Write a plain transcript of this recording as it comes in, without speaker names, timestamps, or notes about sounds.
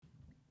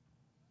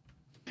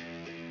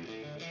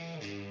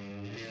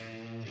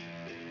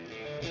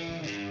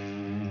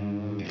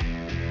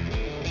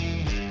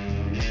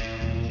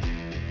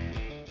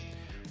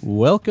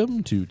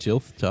Welcome to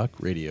Tilth Talk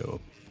Radio.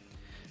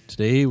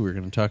 Today we're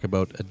going to talk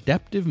about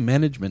adaptive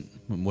management.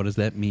 What does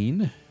that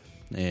mean?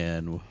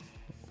 And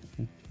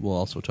we'll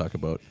also talk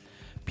about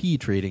pea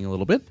trading a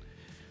little bit.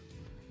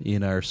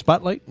 In our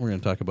spotlight, we're going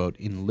to talk about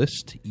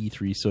Enlist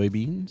E3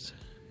 soybeans.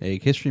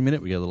 Ag History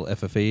Minute, we got a little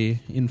FFA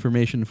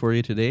information for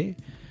you today.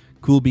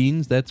 Cool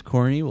Beans, that's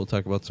corny. We'll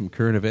talk about some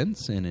current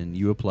events. And in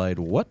You Applied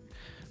What?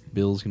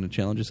 Bill's going to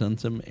challenge us on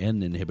some N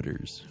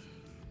inhibitors.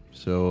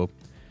 So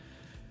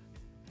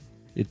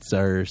it's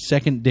our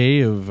second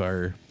day of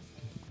our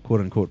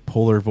quote-unquote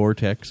polar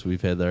vortex.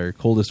 We've had our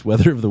coldest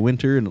weather of the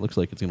winter, and it looks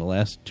like it's going to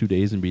last 2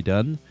 days and be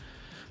done.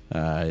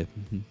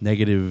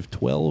 Negative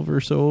 12 or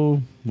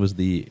so was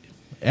the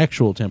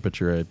actual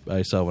temperature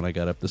I saw when I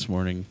got up this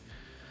morning.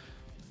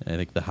 I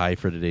think the high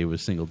for today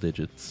was single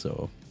digits,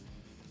 so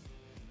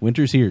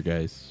winter's here,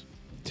 guys.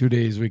 2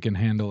 days we can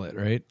handle it,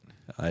 right?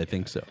 I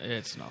think so.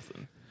 It's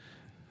nothing.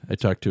 I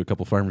talked to a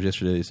couple farmers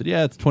yesterday. They said,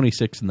 yeah, it's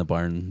 26 in the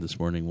barn this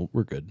morning.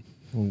 We're good.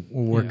 We'll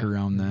work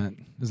around that.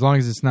 As long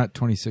as it's not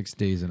 26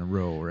 days in a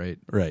row, right?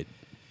 Right.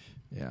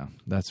 Yeah,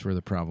 that's where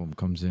the problem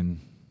comes in.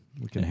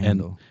 We can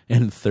handle.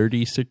 And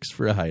 36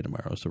 for a high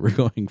tomorrow. So we're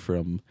going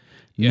from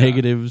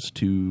negatives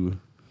to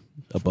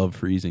above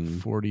freezing.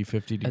 40,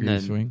 50 degree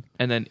swing.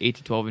 And then 8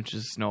 to 12 inches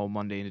of snow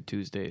Monday into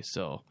Tuesday.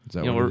 So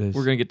we're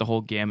going to get the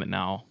whole gamut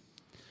now.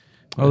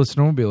 Oh, the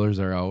snowmobilers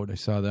are out. I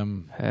saw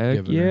them.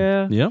 Heck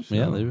yeah. Yep,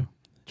 yeah.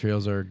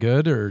 Trails are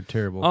good or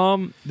terrible?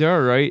 They're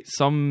all right.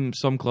 Some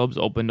clubs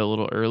opened a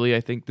little early,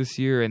 I think, this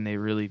year, and they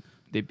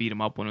beat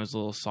them up when it was a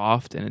little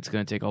soft, and it's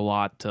going to take a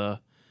lot of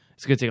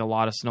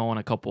snow and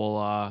a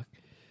couple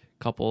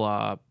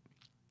trail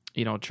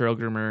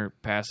groomer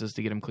passes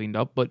to get them cleaned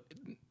up. But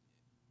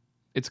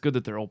it's good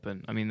that they're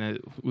open. I mean,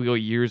 we go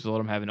years without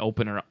them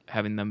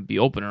having them be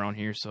open around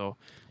here. So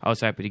I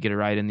was happy to get a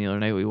ride in the other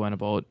night. We went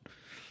about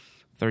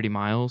 30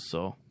 miles,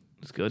 so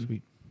it's good.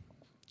 Sweet.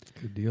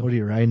 Good deal. What are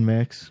you riding,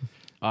 Max?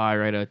 I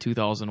ride a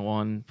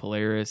 2001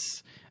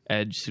 Polaris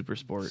Edge Super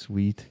Sport.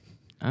 Sweet.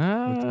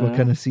 What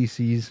kind of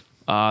CCs?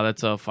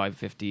 That's a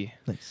 550.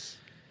 Nice.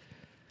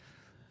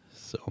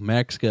 So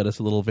Max got us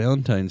a little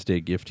Valentine's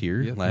Day gift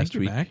here last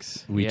week.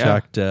 Max. We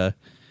talked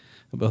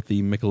about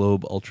the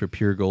Michelob Ultra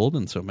Pure Gold,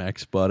 and so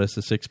Max bought us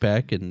a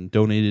 6-pack and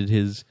donated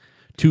his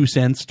 2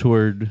 cents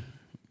toward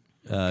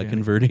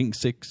converting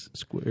 6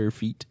 square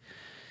feet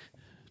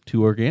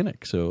to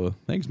organic. So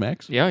thanks,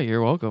 Max. Yeah,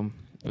 you're welcome.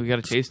 We got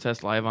a taste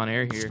test live on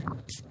air here.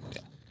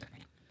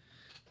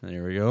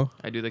 There we go.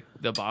 I do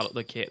the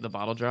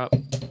bottle drop.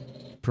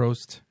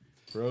 Prost.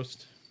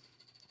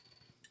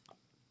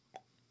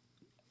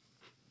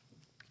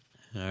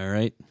 All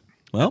right.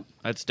 Well,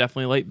 That's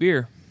definitely light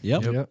beer.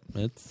 Yep.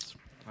 That's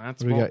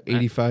We got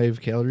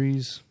 85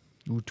 calories,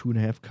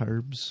 2.5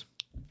 carbs.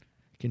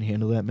 Can you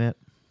handle that, Matt?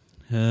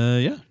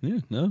 Yeah.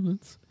 No,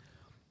 it's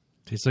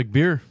Tastes like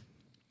beer.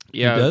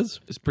 Yeah, It does?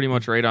 It's pretty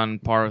much right on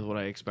par with what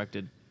I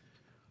expected.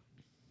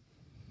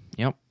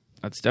 Yep,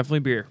 that's definitely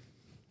beer.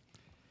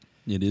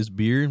 It is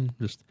beer.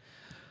 Just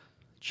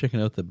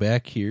checking out the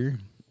back here.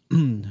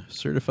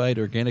 Certified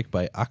organic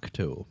by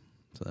Octo.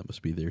 So that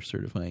must be their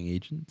certifying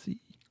agency.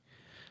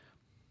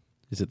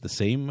 Is it the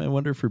same, I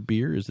wonder, for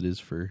beer as it is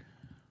for...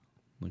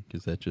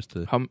 is that just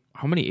a...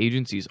 How many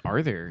agencies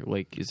are there?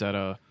 Is that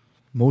a...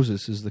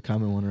 Moses is the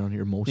common one around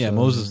here. Yeah,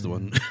 Moses is the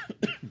one.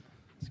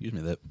 Excuse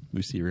me, that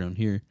we see around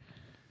here.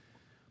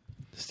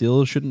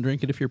 Still shouldn't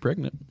drink it if you're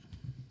pregnant.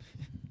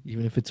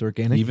 Even if it's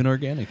organic? Even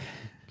organic.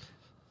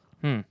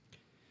 Oh,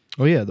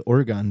 yeah, the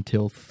Oregon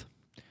Tilth.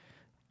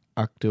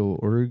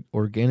 Octo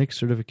Organic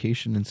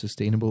Certification in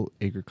Sustainable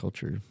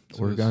Agriculture.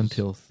 So Oregon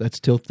Tilth. That's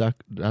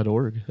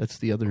tilth.org. That's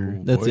the other.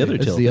 That's the other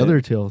That's Tilth. the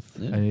other Tilth.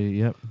 Yeah.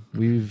 Yep,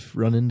 we've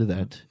run into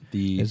that.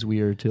 As we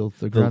are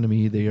Tilth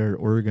Agronomy, they are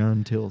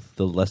Oregon Tilth.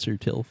 The lesser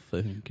tilth,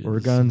 I think.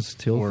 Oregon's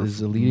Tilth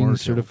is a leading more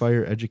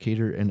certifier,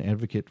 educator, and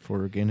advocate for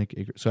organic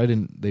agriculture.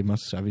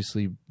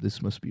 So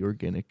this must be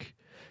organic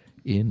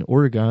in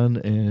Oregon,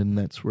 and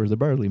that's where the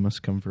barley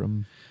must come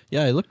from.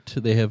 Yeah, I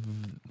looked. They have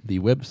the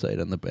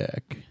website on the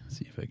back. Let's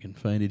see if I can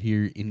find it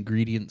here.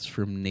 Ingredients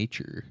from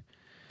nature.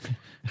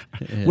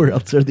 Where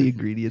else are the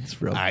ingredients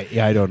from? I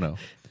don't know.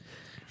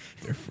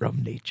 They're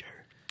from nature.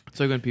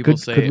 It's like when people Could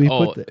say, we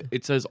 "Oh, put that-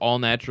 it says all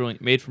natural,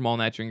 made from all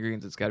natural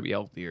ingredients. It's got to be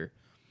healthier."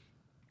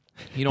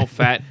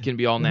 Fat can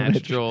be all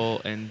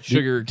natural, and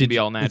sugar can be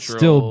all natural. It's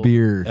still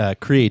beer.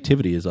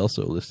 Creativity is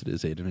also listed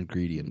as an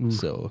ingredient.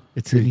 So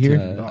It's in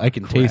here? I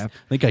can taste. I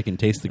think I can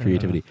taste the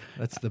creativity.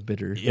 That's the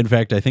bitter. In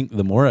fact, I think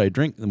the more I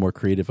drink, the more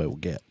creative I will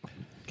get.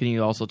 Can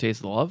you also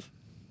taste the love?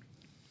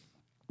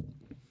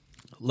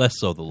 Less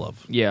so the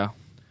love. Yeah.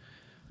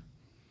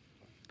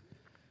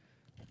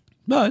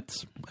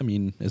 But,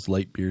 as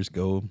light beers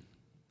go,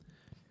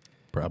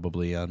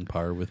 probably on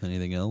par with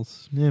anything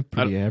else. Yeah,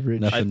 pretty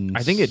average. Nothing.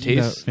 I think it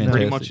tastes pretty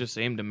fantastic. much the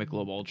same to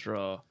Michelob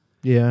Ultra.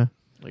 Yeah.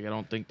 I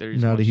don't think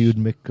there's Not much, a huge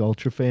Mick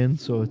Ultra fan,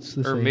 so it's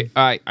the same.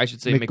 I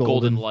should say Mick Mick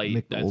Golden Golden. Light.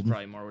 Mick That's Golden.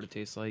 probably more what it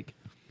tastes like.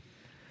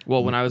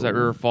 Well, when I was at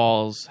River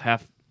Falls,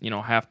 half the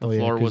Oh, yeah,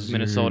 floor 'cause was you're-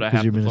 Minnesota, 'cause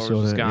half you're the floor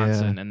was Minnesota,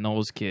 Wisconsin, yeah. and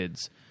those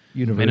kids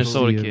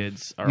Minnesota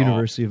kids are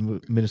University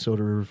of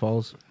Minnesota River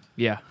Falls.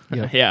 Yeah.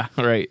 Yeah. Yeah,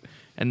 right.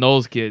 And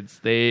those kids,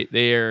 they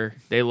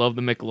love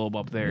the Michelob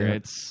up there. Yeah.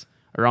 It's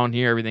around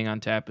here, everything on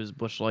tap is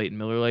Busch Light and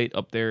Miller Light.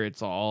 Up there,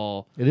 it's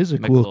all It is a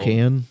cool Michelob.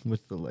 can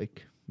with the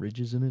like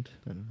ridges in it.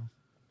 I don't know.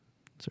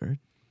 It's all right.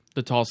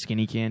 the tall,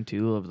 skinny can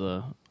too of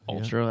the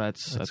Ultra.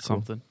 That's That's cool.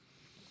 something.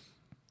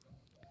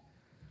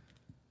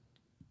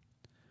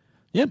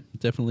 Yeah,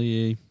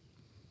 definitely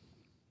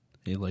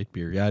a light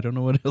beer. Yeah, I don't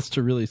know what else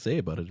to really say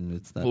about it. And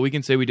it's not. Well, we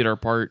can say we did our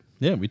part.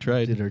 Yeah, we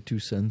tried. Did our 2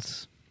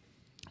 cents.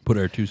 Put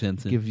our 2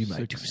 cents in. Give you my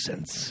 6 2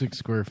 cents. 6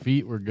 square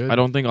feet. We're good. I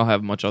don't think I'll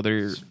have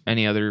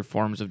any other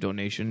forms of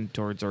donation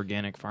towards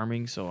organic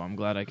farming, so I'm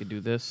glad I could do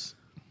this.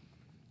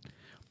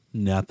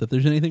 Not that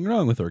there's anything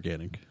wrong with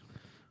organic.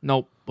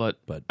 Nope, but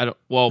But- I don't.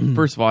 Well,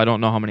 first of all, I don't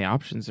know how many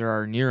options there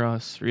are near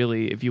us.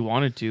 Really, if you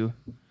wanted to,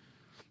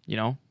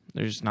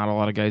 there's not a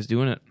lot of guys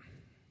doing it.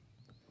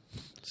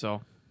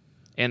 So,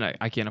 and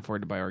I can't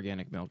afford to buy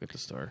organic milk at the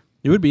store.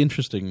 It would be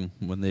interesting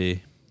when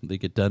they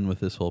get done with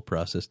this whole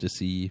process to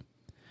see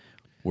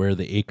where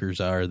the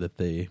acres are that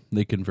they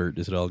convert.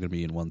 Is it all going to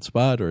be in one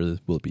spot, or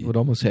will it be It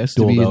almost has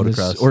to doled be out in, this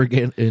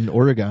across? in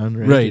Oregon,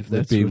 right? Right, If with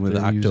that's being what with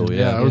they're Octo, using.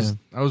 yeah.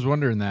 I was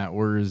wondering that.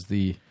 Where is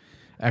the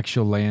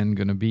actual land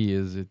going to be?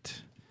 Is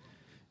it,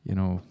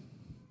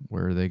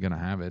 where are they going to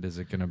have it? Is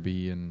it going to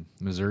be in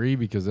Missouri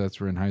because that's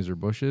where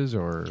Anheuser-Busch is,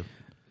 or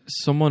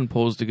Someone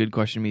posed a good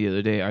question to me the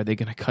other day. Are they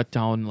going to cut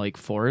down like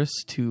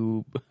forests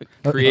to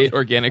create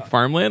organic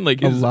farmland?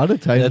 Like, A lot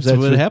of times That's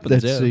what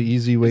happens, That's yeah. the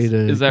easy way to.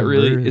 is that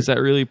convert.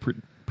 really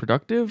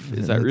productive?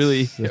 Is that That's-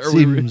 really? That Are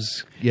we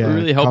seems we're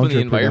really helping the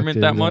environment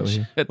counterproductive that much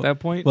way. at that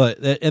point? Well,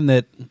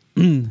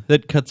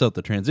 that cuts out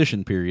the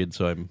transition period.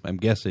 So I'm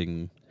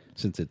guessing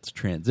since it's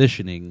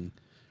transitioning,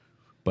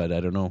 but I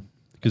don't know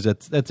because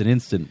that's an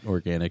instant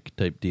organic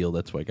type deal.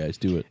 That's why guys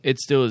do it. It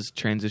still is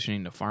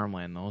transitioning to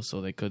farmland though, so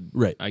they could,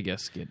 Right. I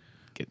guess, get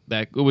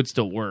that. It would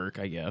still work,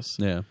 I guess.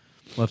 Yeah,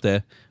 we'll have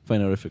to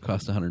find out if it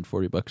costs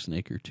 $140 an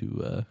acre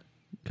to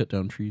cut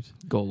down trees.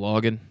 Go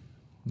logging.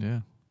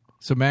 yeah?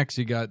 So Max,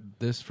 you got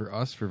this for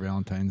us for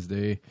Valentine's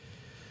Day.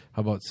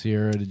 How about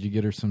Sierra? Did you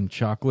get her some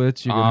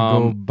chocolates? You're gonna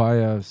go buy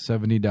a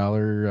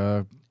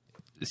 $70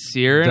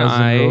 Sierra and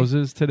dozen I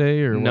roses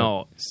today, or no,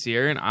 what?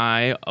 Sierra and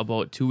I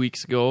about 2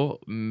 weeks ago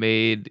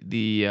made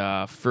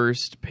the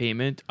first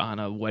payment on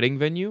a wedding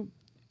venue,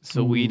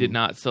 so we did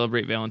not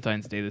celebrate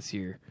Valentine's Day this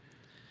year,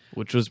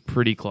 which was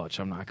pretty clutch.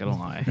 I'm not gonna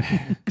lie,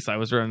 because I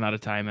was running out of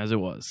time as it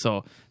was.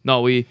 So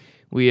no, we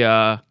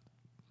didn't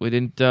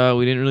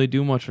really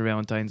do much for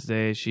Valentine's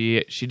Day.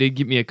 She did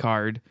give me a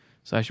card,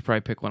 so I should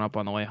probably pick one up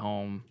on the way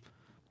home.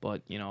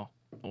 But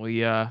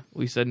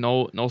we said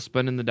no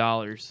spending the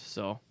dollars.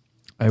 So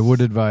I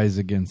would advise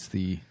against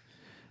the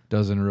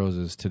dozen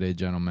roses today,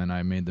 gentlemen.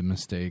 I made the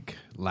mistake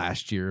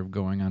last year of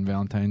going on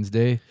Valentine's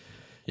Day.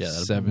 Yeah,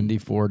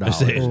 $74.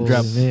 say- Oh,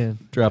 Drop- man.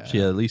 drops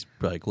you at least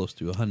probably close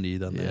to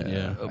 $100 on that.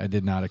 Yeah, I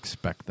did not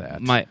expect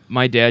that.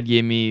 my dad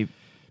gave me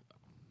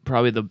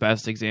probably the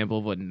best example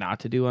of what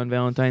not to do on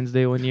Valentine's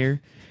Day one year.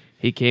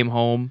 He came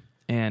home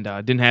and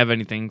didn't have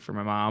anything for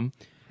my mom,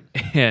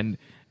 and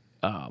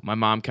my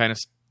mom kind of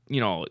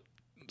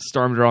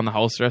stormed around the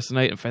house the rest of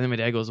the night. And finally, my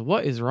dad goes,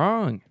 "What is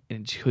wrong?"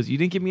 And she goes, "You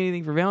didn't give me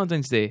anything for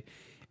Valentine's Day."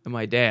 And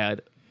my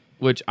dad,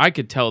 which I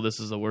could tell this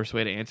is the worst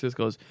way to answer this,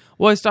 goes,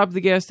 "Well, I stopped at the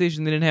gas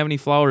station. They didn't have any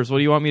flowers. What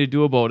do you want me to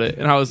do about it?"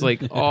 And I was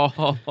like,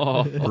 "Oh,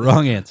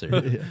 wrong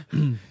answer.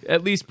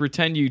 at least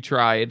pretend you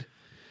tried."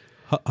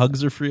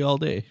 Hugs are free all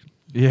day,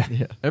 yeah,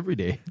 every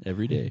day.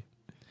 every day.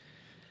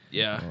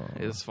 Yeah,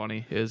 it's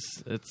funny.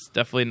 It's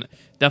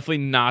definitely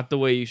not the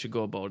way you should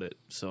go about it.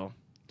 So,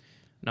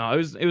 no,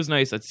 it was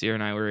nice that Sierra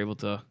and I were able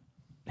to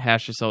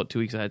hash this out 2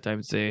 weeks ahead of time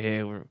and say,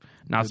 hey, we're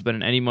not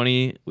spending any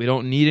money. We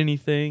don't need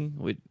anything.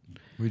 We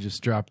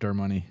just dropped our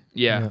money.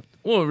 Yeah. Yeah.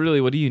 Well, really,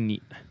 what do you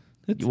need?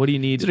 What do you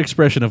need? It's an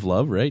expression of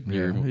love, right?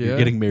 You're Yeah.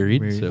 getting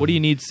married. Married. So What do you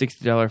need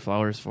 $60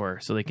 flowers for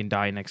so they can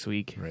die next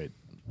week? Right.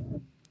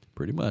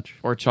 Pretty much.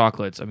 Or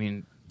chocolates. I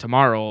mean,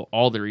 tomorrow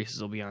all the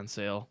Reese's will be on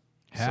sale.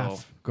 Half.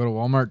 So, Go to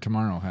Walmart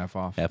tomorrow, half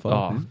off. Half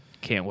off. oh,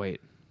 can't wait.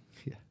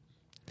 Yeah.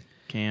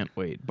 Can't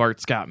wait.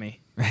 Bart's got me.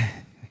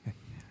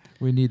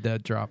 We need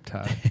that drop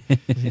top.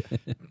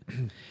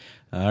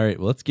 All right,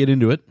 well, let's get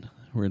into it.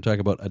 We're going to talk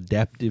about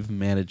adaptive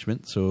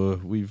management. So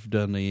we've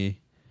done a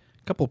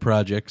couple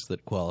projects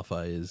that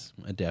qualify as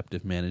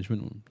adaptive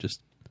management,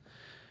 just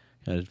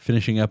kind of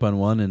finishing up on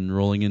one and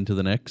rolling into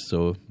the next.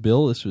 So,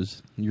 Bill, this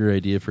was your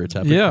idea for a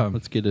topic. Yeah.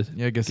 Let's get it.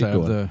 Yeah, I guess get I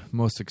have going. the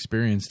most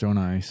experience, don't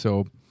I?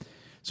 So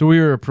we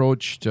were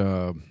approached,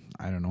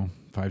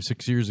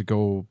 5-6 years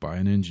ago by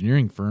an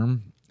engineering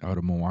firm out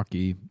of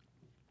Milwaukee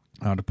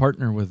to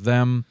partner with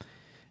them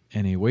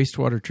in a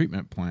wastewater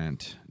treatment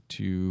plant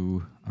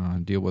to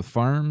deal with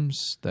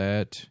farms,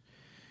 that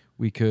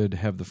we could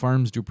have the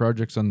farms do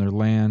projects on their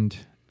land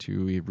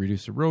to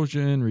reduce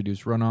erosion,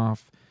 reduce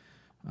runoff,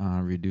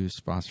 reduce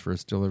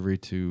phosphorus delivery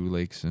to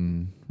lakes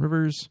and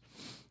rivers,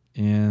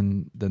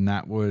 and then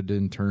that would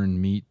in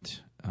turn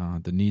meet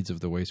the needs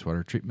of the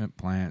wastewater treatment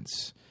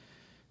plants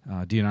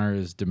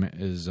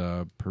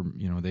DNR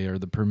they are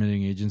the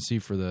permitting agency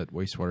for that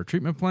wastewater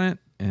treatment plant,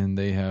 and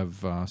they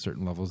have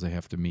certain levels they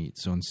have to meet.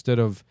 So instead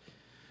of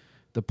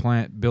the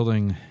plant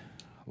building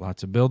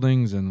lots of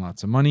buildings and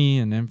lots of money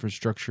and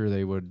infrastructure,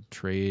 they would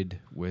trade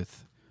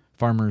with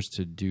farmers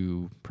to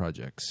do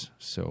projects.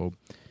 So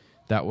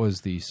that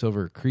was the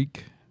Silver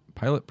Creek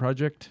pilot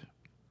project,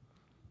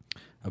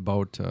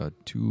 about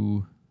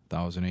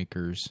 2,000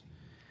 acres,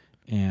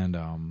 and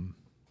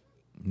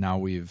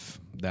now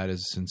that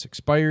has since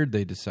expired.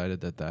 They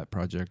decided that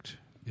project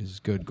is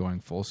good going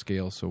full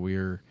scale. So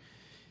we're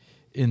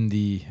in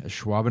the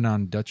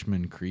Schwabenon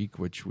Dutchman Creek,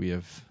 which we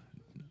have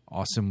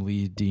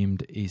awesomely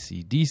deemed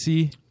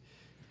AC/DC,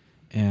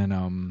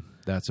 and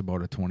that's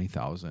about a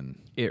 20,000.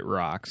 It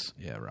rocks.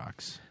 Yeah, it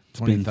rocks. It's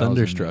been 20,000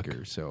 thunderstruck.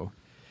 acres, so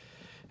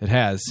it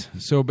has.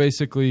 So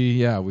basically,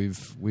 yeah,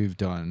 we've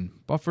done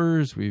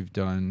buffers, we've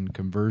done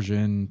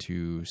conversion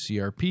to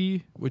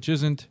CRP, which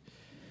isn't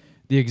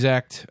the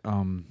exact.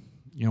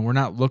 We're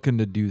not looking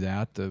to do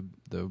that. The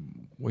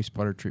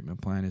wastewater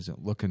treatment plant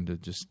isn't looking to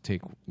just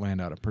take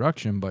land out of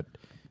production, but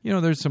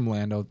there's some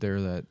land out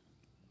there that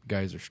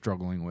guys are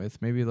struggling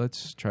with. Maybe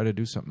let's try to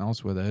do something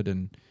else with it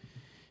and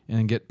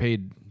get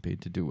paid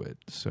to do it.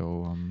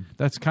 So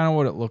that's kind of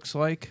what it looks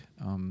like.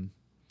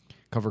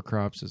 Cover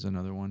crops is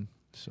another one.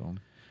 So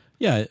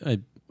Yeah, I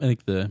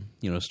think the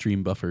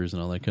stream buffers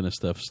and all that kind of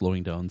stuff,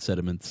 slowing down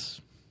sediments,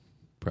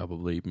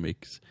 probably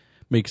makes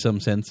some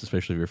sense,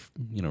 especially if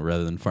you're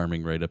rather than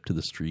farming right up to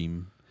the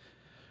stream.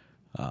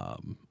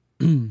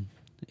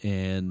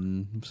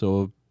 And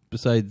so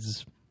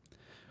besides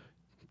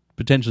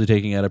potentially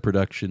taking out of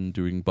production,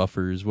 doing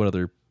buffers, what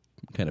other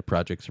kind of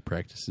projects or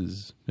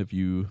practices have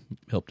you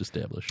helped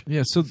establish?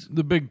 yeah, so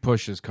the big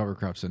push is cover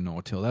crops and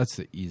no-till. That's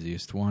the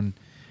easiest one.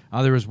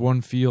 There was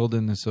one field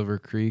in the Silver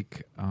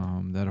Creek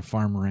that a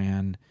farm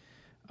ran.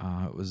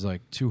 It was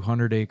like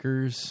 200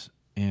 acres,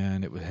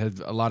 and it had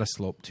a lot of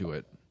slope to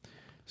it.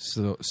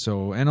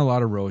 So and a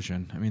lot of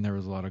erosion. I mean, there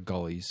was a lot of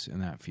gullies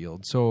in that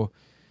field. So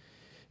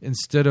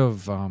instead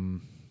of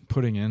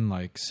putting in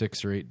like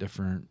 6 or 8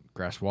 different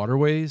grass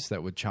waterways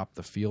that would chop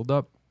the field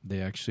up,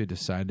 they actually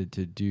decided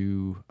to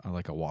do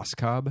like a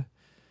wascob.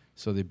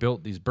 So they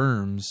built these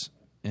berms,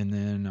 and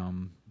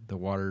then the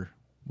water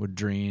would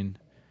drain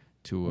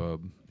to a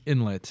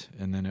inlet,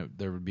 and then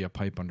there would be a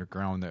pipe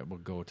underground that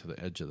would go to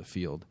the edge of the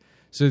field.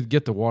 So to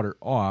get the water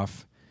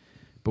off,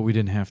 but we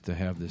didn't have to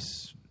have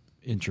this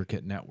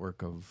intricate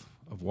network of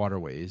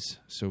waterways.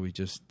 So we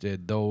just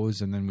did those,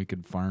 and then we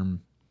could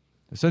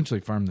essentially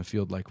farm the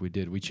field like we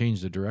did. We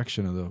changed the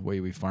direction of the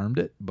way we farmed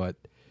it, but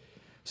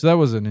so that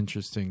was an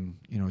interesting,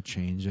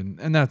 change,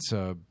 and that's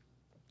a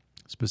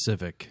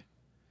specific.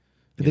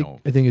 I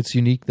think it's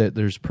unique that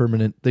there's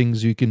permanent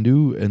things you can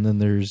do, and then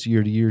there's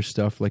year-to-year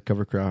stuff like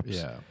cover crops.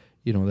 Yeah.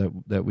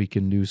 That we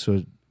can do.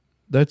 So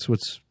that's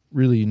what's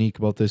really unique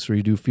about this, where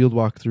you do field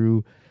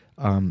walkthrough.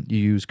 You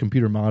use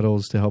computer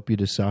models to help you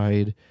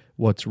decide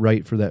what's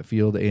right for that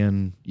field,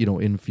 and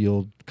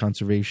in-field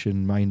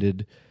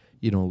conservation-minded,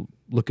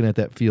 looking at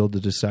that field to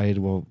decide,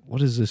 well,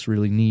 what does this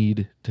really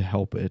need to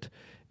help it,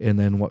 and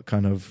then what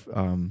kind of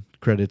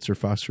credits or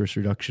phosphorus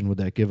reduction would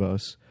that give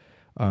us?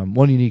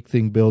 One unique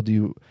thing, Bill,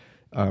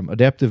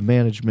 adaptive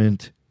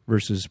management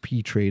versus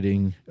P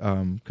trading,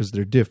 because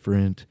they're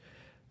different.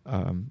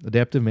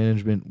 Adaptive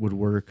management would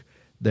work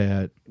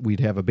that we'd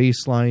have a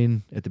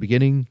baseline at the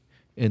beginning,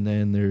 and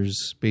then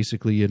there's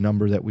basically a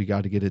number that we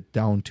got to get it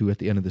down to at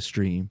the end of the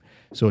stream.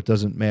 So it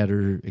doesn't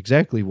matter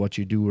exactly what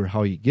you do or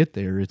how you get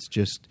there. It's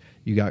just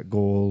you got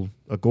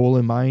a goal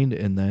in mind,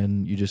 and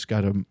then you just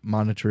got to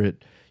monitor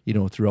it,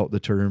 throughout the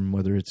term,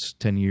 whether it's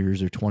 10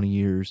 years or 20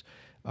 years,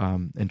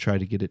 and try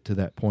to get it to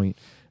that point.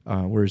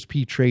 Whereas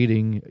P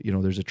trading,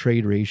 there's a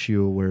trade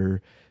ratio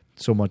where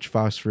so much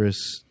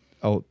phosphorus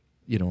out,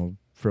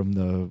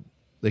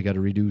 they got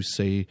to reduce,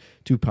 say,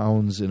 2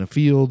 pounds in a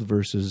field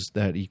versus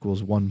that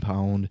equals 1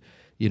 pound,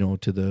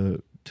 to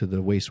the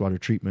wastewater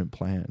treatment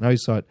plant. And I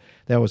always thought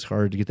that was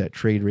hard to get that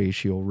trade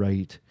ratio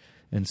right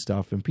and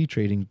stuff. And P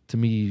trading, to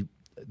me,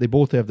 they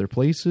both have their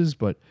places,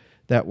 but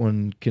that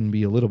one can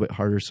be a little bit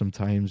harder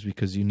sometimes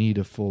because you need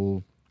a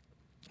full,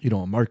 a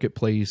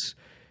marketplace,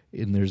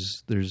 and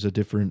there's a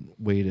different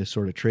way to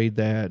sort of trade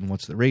that, and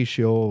what's the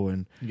ratio,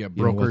 and you got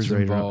brokers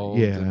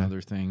involved and other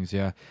things.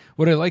 Yeah.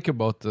 What I like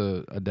about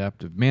the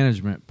adaptive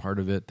management part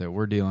of it that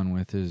we're dealing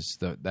with is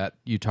that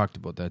you talked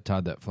about that,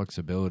 Todd, that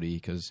flexibility,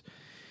 because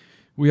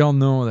we all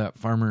know that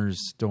farmers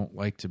don't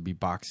like to be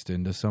boxed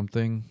into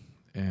something,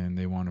 and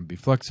they want to be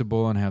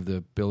flexible and have the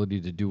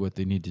ability to do what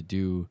they need to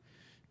do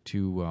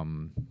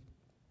to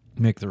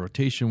make the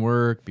rotation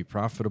work, be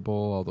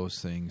profitable, all those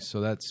things.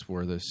 So that's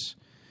where this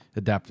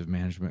adaptive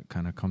management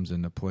kind of comes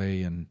into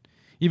play, and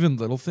even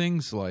little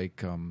things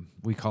like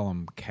we call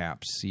them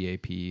CAPs,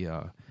 C-A-P,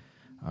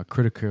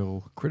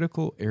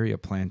 critical area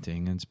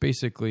planting, and it's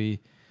basically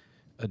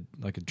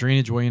like a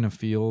drainage way in a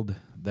field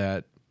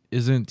that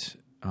isn't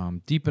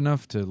deep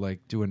enough to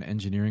like do an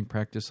engineering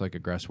practice like a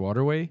grass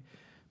waterway,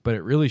 but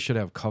it really should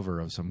have cover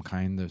of some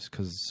kind,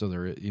 because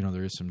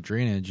there is some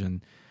drainage.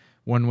 And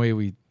one way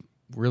we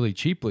really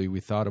cheaply we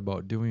thought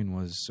about doing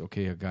was,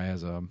 okay, a guy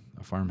has a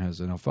farm has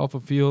an alfalfa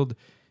field.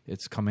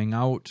 It's coming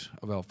out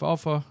of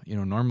alfalfa.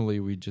 Normally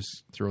we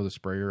just throw the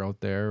sprayer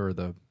out there or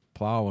the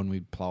plow and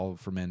we'd plow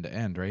from end to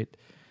end, right?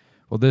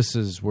 Well, this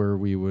is where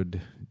we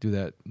would do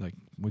that, like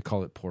we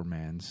call it poor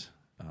man's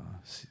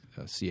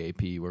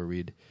CAP, where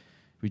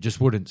we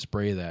just wouldn't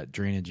spray that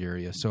drainage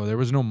area. So there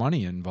was no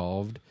money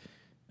involved.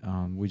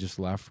 We just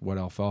left what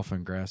alfalfa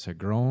and grass had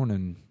grown,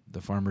 and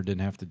the farmer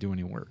didn't have to do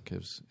any work.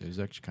 It was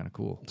actually kind of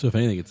cool. So if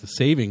anything, it's a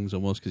savings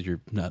almost because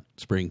you're not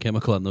spraying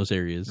chemical on those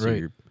areas. So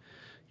Right.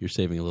 you're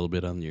saving a little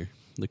bit on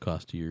the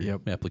cost of your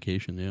Yep.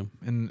 application. Yeah.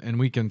 And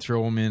we can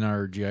throw them in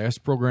our GIS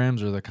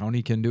programs, or the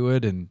county can do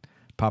it and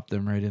pop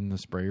them right in the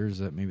sprayers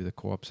that maybe the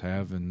co-ops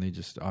have, and they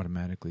just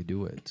automatically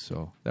do it.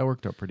 So that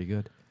worked out pretty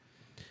good.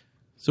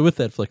 So with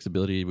that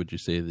flexibility, would you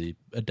say the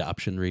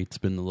adoption rate's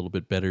been a little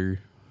bit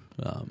better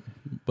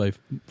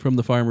from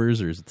the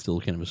farmers, or is it still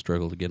kind of a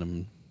struggle to get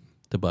them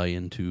to buy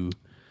into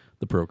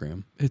the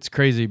program? It's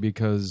crazy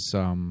because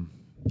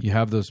you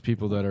have those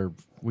people that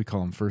we call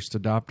them first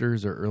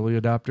adopters or early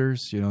adopters,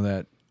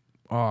 that,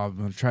 I'm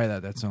going to try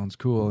that. That sounds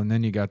cool. And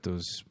then you got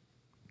those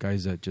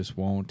guys that just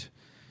won't,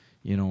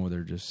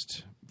 they're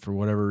just, for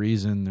whatever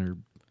reason, they're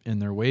in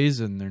their ways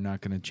and they're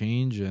not going to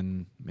change.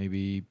 And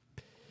maybe,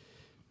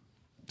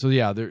 so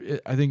yeah,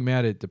 I think,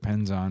 Matt, it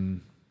depends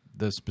on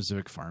the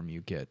specific farm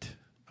you get.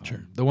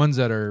 Sure. The ones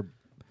that are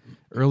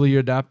early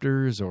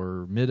adopters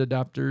or mid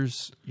adopters,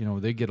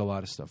 they get a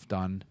lot of stuff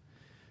done.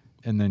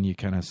 And then you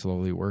kind of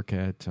slowly work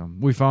at.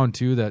 We found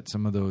too that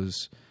some of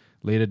those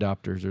late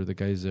adopters are the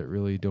guys that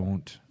really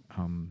don't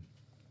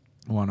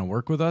want to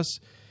work with us.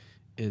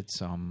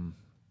 It's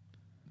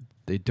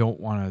they don't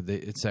want to.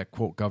 It's that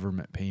quote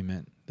government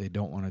payment. They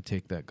don't want to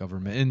take that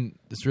government. And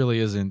this really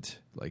isn't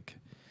like.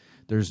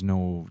 There's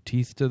no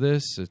teeth to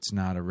this. It's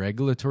not a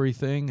regulatory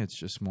thing. It's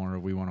just more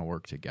of we want to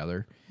work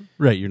together.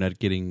 Right. You're not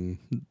getting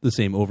the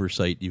same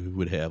oversight you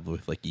would have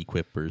with like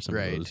EQIP or some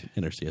Right. of those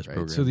NRCS Right.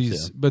 programs.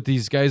 So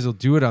these guys will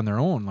do it on their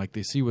own. Like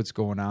they see what's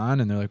going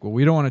on and they're like, well,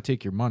 we don't want to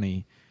take your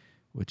money,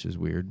 which is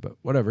weird, but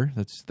whatever.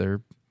 That's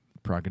their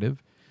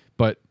prerogative.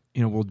 But,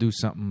 we'll do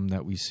something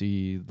that we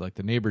see like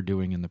the neighbor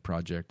doing in the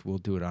project. We'll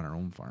do it on our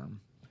own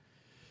farm.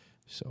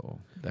 So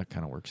that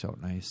kind of works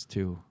out nice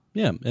too.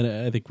 Yeah. And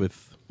I think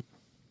with,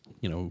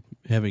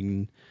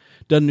 having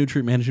done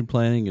nutrient management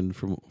planning, and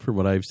from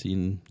what I've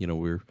seen,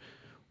 we're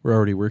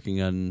already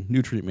working on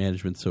nutrient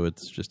management, so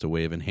it's just a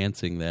way of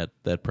enhancing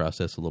that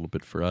process a little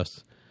bit for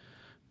us.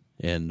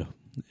 And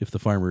if the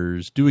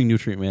farmer's doing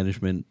nutrient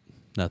management,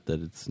 not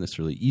that it's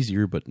necessarily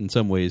easier, but in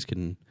some ways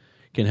can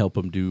help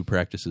them do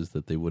practices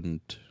that they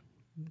wouldn't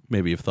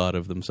maybe have thought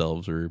of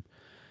themselves or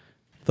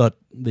thought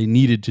they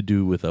needed to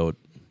do without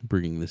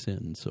bringing this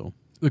in. So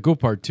The cool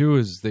part too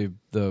is the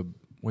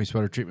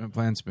wastewater treatment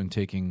plant's been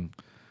taking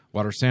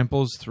water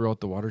samples throughout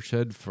the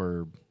watershed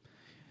for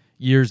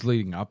years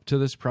leading up to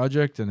this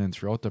project, and then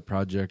throughout the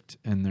project,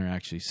 and they're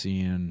actually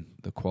seeing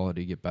the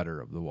quality get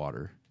better of the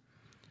water.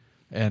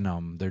 And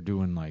they're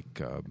doing like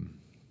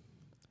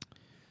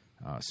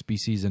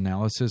species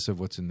analysis of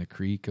what's in the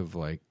creek, of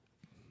like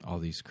all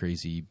these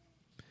crazy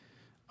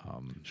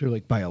Sure,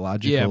 like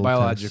biological. yeah,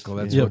 biological.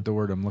 tests. That's Yeah. what the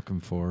word I'm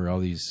looking for. All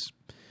these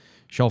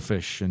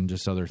shellfish and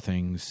just other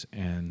things.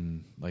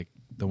 And like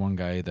the one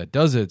guy that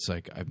does it's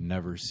like, I've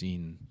never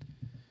seen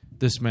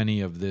this many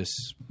of this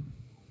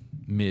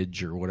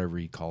midge or whatever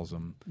he calls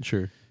them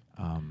sure.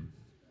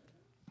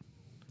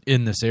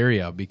 in this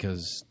area,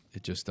 because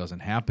it just doesn't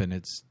happen.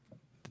 It's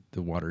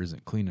the water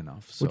isn't clean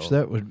enough. So Which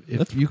that would, if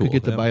That's you cool, could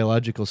get the yeah.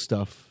 biological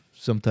stuff,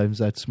 sometimes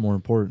that's more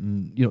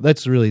important.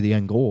 That's really the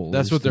end goal.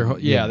 that's is what their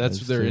to-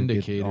 that's is their to get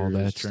indicator, all is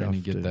that trying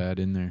to stuff get that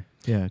in there.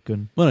 Yeah,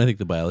 good. Well, I think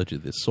the biology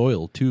of the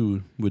soil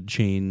too would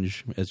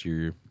change as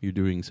you're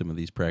doing some of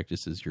these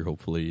practices. You're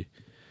hopefully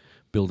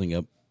building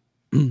up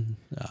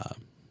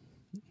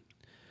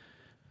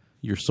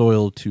your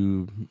soil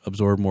to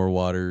absorb more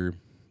water,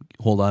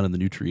 hold on to the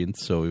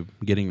nutrients, so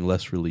getting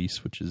less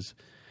release, which is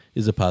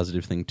a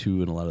positive thing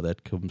too. And a lot of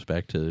that comes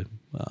back to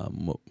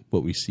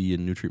what we see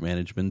in nutrient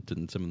management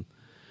and some of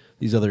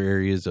these other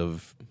areas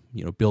of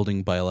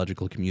building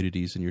biological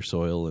communities in your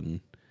soil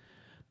and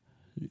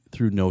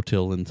through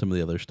no-till and some of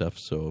the other stuff.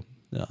 So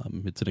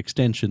it's an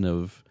extension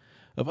of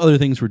other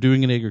things we're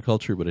doing in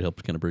agriculture, but it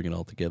helps kind of bring it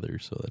all together.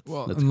 So that's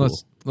and cool.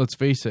 let's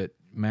face it,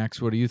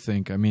 Max, what do you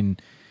think? I mean,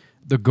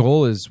 the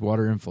goal is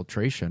water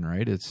infiltration,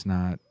 right? It's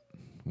not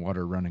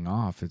water running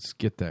off. It's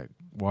get that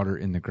water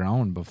in the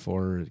ground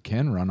before it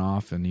can run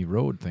off and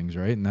erode things,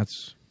 right? And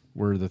that's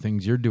where the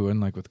things you're doing,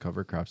 like with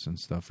cover crops and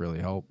stuff, really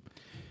help.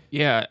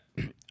 Yeah,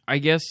 I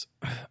guess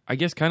kind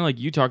of like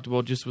you talked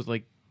about, just with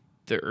like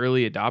the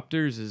early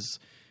adopters is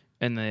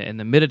and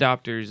the mid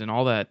adopters and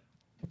all that.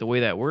 The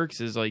way that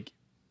works is like,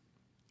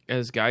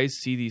 as guys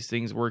see these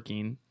things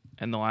working,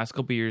 and the last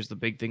couple of years, the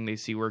big thing they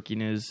see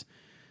working is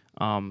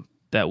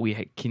that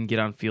we can get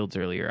on fields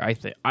earlier.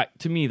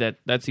 To me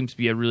that seems to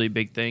be a really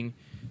big thing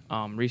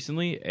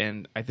recently,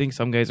 and I think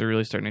some guys are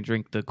really starting to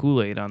drink the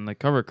Kool-Aid on the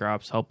cover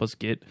crops, help us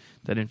get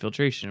that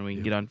infiltration, and we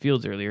can get on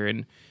fields earlier.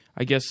 And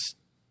I guess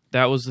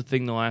that was the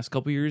thing the last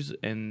couple years,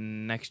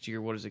 and next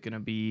year, what is it going to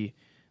be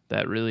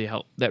that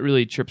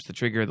really trips the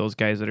trigger of those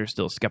guys that are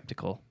still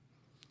skeptical?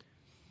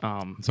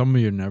 Some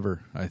of you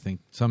never. I think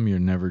some of you are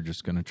never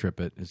just going to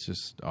trip it. It's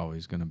just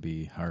always going to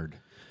be hard.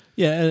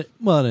 Yeah,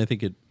 well, and I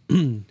think it,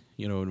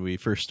 when we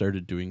first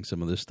started doing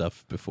some of this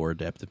stuff before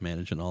adaptive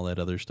management and all that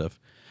other stuff,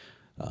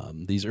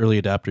 these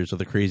early adopters are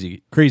the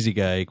crazy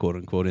guy, quote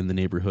unquote, in the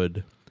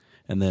neighborhood.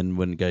 And then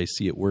when guys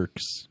see it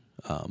works,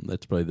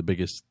 that's probably the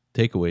biggest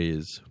takeaway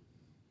is,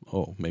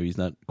 oh, maybe he's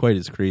not quite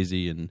as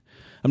crazy, and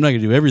I'm not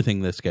going to do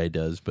everything this guy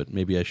does, but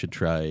maybe I should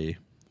try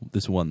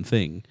this one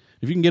thing.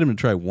 If you can get him to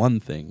try one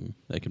thing,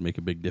 that can make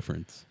a big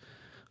difference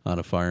on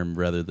a farm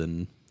rather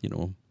than,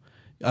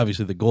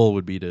 obviously the goal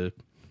would be to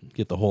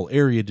get the whole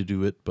area to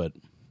do it, but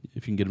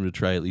if you can get him to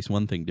try at least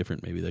one thing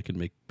different, maybe that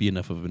can be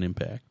enough of an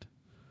impact.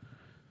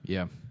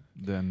 Yeah.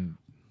 Then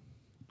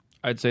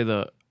I'd say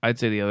the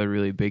other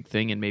really big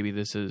thing, and maybe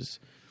this isn't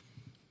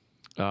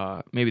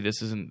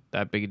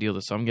that big a deal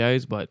to some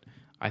guys, but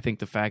I think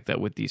the fact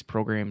that with these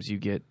programs you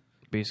get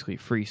basically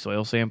free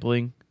soil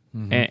sampling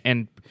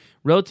and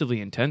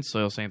relatively intense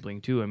soil sampling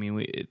too. I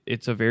mean,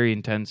 it's a very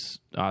intense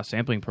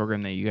sampling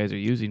program that you guys are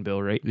using, Bill,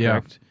 right? Yeah.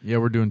 Correct? Yeah,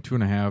 we're doing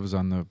 2.5s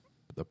on the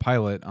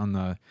pilot. On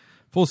the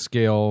full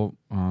scale,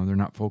 they're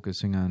not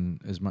focusing on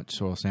as much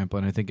soil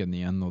sampling. I think in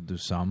the end they'll do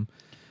some,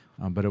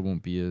 but it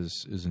won't be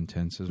as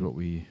intense as what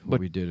we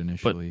did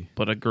initially.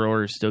 But a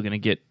grower is still going to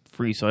get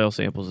free soil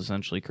samples,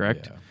 essentially,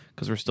 correct? Yeah.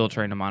 Because we're still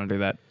trying to monitor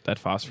that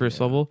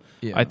phosphorus level.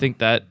 Yeah. I think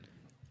that.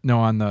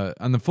 No, on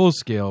the full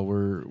scale,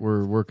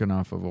 we're working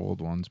off of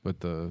old ones, but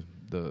the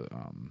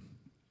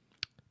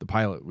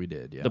pilot we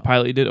did, yeah. The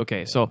pilot you did? Okay,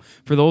 yeah. So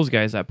for those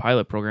guys, that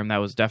pilot program, that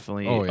was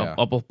definitely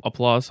a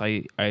plus.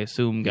 I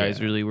assume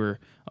guys really were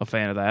a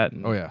fan of that.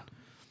 And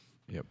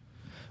Yep.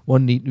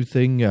 One neat new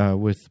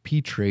thing with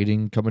pea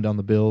trading coming down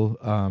the bill,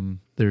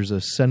 there's a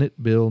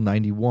Senate Bill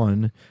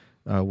 91,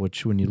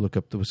 which when you look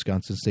up the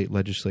Wisconsin State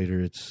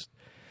Legislature, it's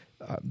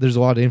there's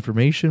a lot of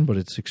information, but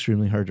it's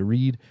extremely hard to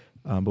read.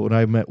 But when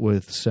I met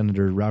with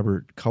Senator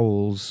Robert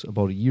Cowles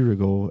about a year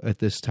ago at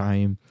this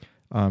time,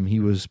 he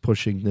was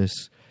pushing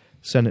this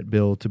Senate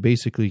bill to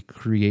basically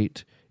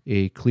create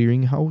a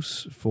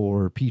clearinghouse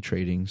for pea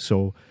trading.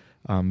 So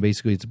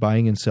basically it's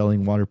buying and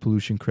selling water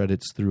pollution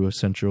credits through a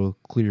central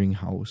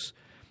clearinghouse,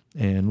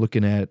 and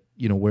looking at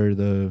where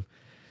the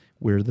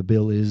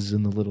bill is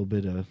in the little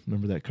bit of,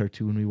 remember that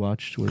cartoon we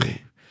watched where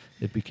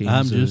it became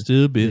I'm just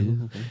a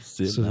bill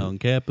sitting on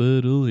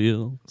Capitol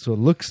Hill. So it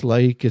looks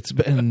like it's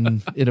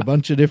been in a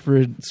bunch of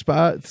different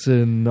spots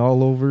and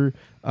all over.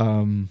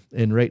 And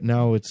right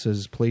now it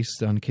says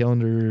placed on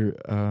calendar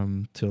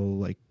till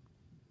like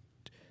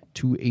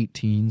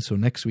 2/18, so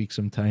next week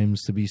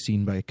sometimes, to be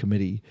seen by a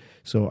committee.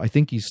 So I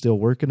think he's still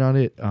working on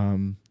it.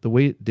 The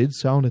way it did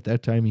sound at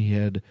that time, he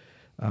had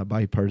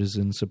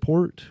bipartisan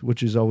support,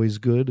 which is always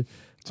good.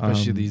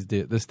 Especially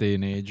this day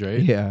and age,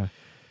 right? Yeah.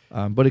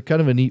 But it's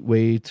kind of a neat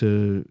way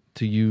to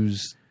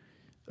use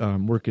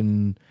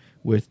working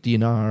with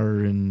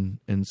DNR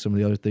and some of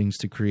the other things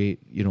to create,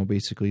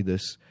 basically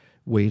this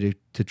way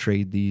to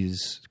trade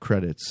these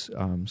credits.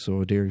 So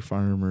a dairy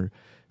farm or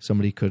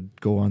somebody could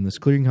go on this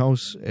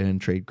clearinghouse and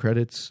trade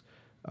credits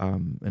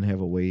and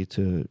have a way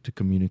to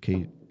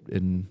communicate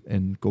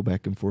and go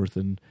back and forth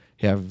and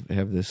have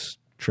this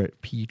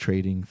pea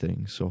trading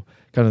thing. So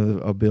kind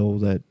of a bill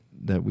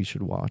that we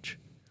should watch.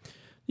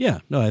 Yeah,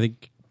 no, I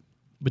think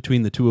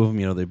between the two of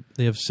them,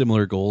 they have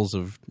similar goals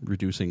of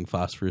reducing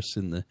phosphorus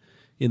in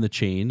the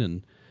chain,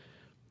 and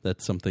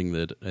that's something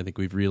that I think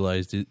we've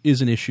realized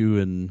is an issue,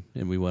 and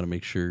we want to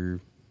make sure,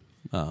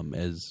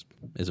 as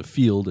a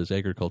field, as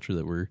agriculture,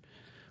 that we're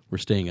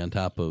staying on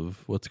top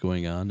of what's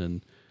going on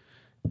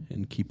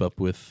and keep up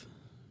with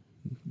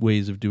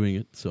ways of doing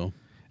it. So,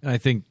 and I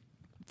think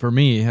for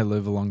me, I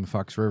live along the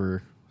Fox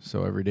River,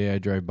 so every day I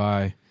drive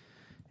by,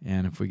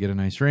 and if we get a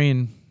nice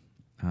rain,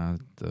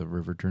 the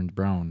river turns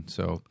brown.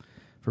 So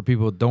for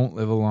people who don't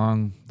live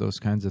along those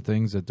kinds of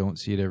things, that don't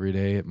see it every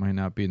day, it might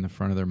not be in the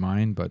front of their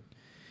mind. But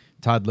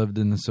Todd lived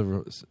in this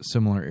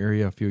similar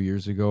area a few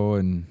years ago,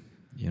 and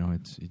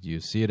you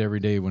see it every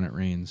day when it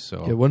rains.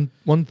 So yeah,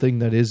 one thing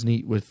that is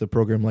neat with a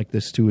program like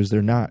this too is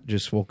they're not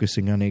just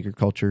focusing on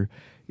agriculture;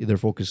 they're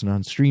focusing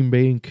on stream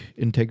bank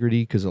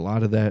integrity, because a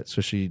lot of that,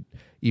 especially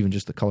even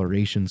just the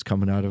coloration's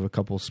coming out of a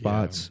couple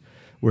spots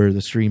where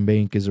the stream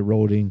bank is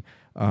eroding.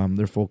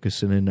 They're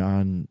focusing in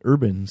on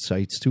urban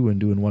sites too and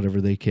doing whatever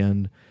they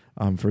can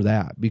for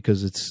that,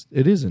 because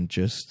it isn't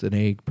just an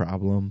ag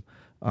problem.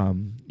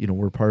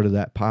 We're part of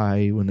that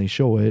pie when they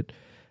show it,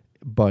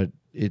 but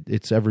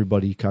it's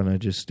everybody kind of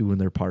just doing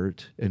their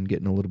part and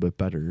getting a little bit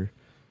better.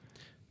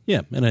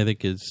 Yeah, and I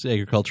think as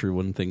agriculture,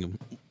 one thing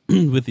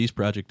with these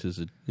projects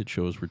is it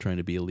shows we're trying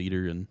to be a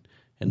leader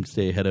and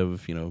stay ahead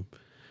of,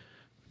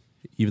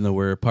 even though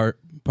we're a part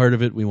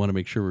of it, we want to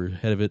make sure we're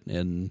ahead of it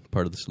and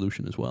part of the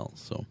solution as well.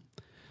 So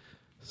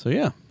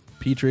yeah,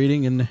 pea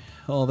trading and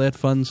all that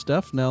fun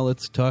stuff. Now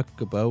let's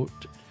talk about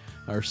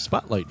our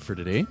spotlight for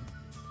today,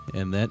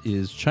 and that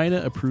is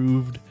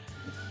China-approved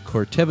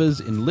Corteva's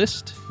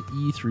Enlist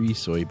E3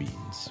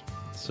 soybeans.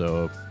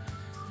 So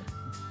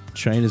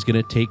China's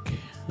going to take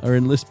our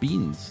Enlist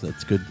beans.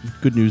 That's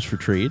good news for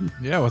trade.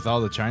 Yeah, with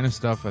all the China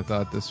stuff, I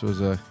thought this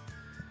was a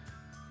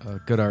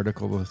good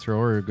article to throw,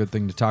 or a good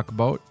thing to talk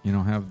about.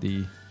 Have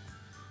these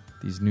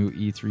new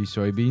E3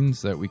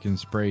 soybeans that we can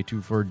spray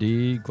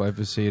 2,4-D,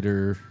 glyphosate,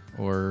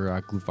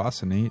 or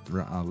glufosinate,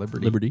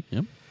 Liberty.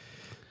 Yep.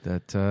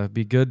 That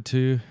be good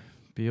to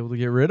be able to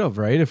get rid of,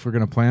 right? If we're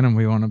going to plant them,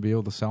 we want to be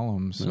able to sell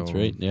them. So. That's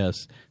right.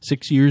 Yes,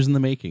 6 years in the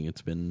making.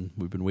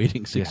 We've been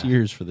waiting 6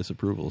 years for this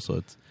approval, so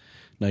it's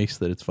nice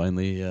that it's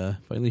finally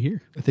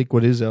here. I think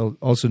what is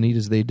also neat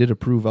is they did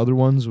approve other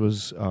ones,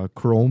 was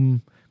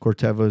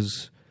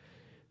Corteva's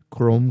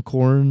Chrome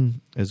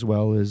corn, as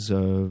well as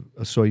a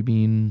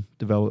soybean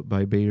developed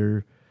by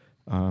Bayer,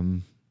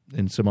 and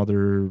some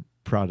other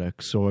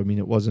products. So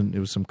it was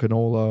some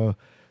canola,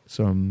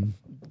 some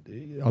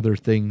other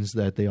things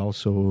that they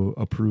also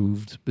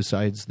approved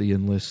besides the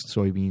Enlist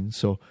soybeans.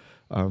 So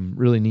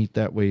really neat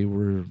that way,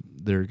 where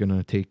they're going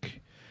to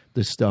take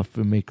this stuff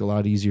and make it a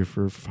lot easier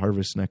for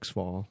harvest next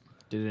fall.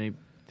 Did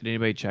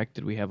anybody check?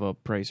 Did we have a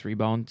price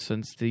rebound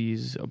since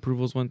these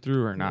approvals went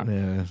through, or not?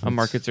 Yeah,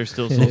 Markets are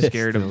still so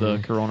scared of the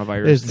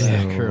coronavirus. It's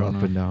thing. still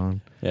up and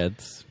down. Yeah,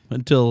 it's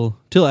until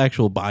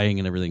actual buying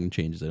and everything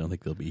changes. I don't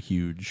think there'll be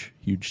huge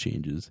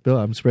changes. Bill,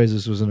 I'm surprised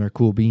this was in our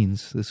cool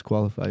beans. This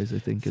qualifies, I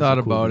think. Thought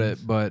as a cool about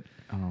beans. it, but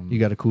You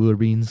got a cooler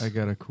beans? I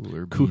got a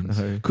cooler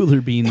beans.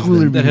 Cooler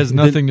beans. That has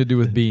nothing to do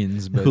with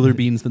beans. But Cooler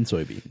beans than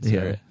soybeans. Yeah.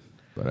 All right.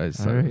 But I just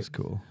thought it was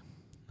cool.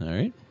 All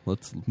right.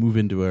 Let's move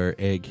into our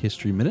Ag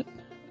History Minute.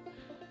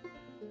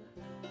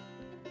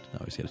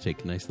 Always got to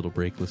take a nice little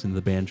break, listen to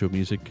the banjo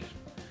music.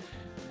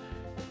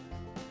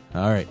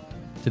 All right.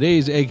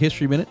 Today's Ag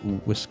History Minute,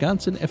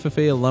 Wisconsin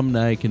FFA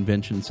Alumni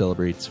Convention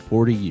celebrates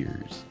 40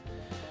 years.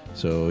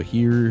 So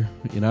here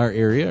in our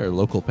area, our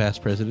local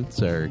past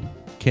presidents are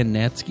Ken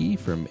Natsky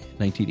from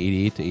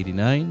 1988 to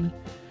 89,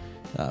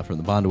 from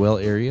the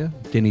Bondwell area,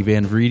 Denny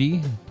Van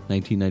Vriede,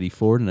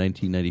 1994 to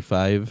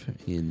 1995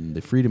 in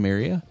the Freedom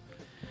area,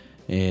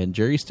 and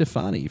Jerry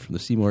Stefani from the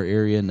Seymour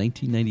area,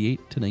 1998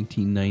 to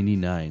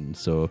 1999.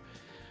 So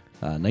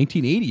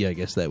 1980, I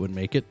guess that would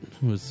make it,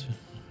 was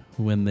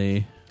when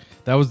they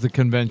That was the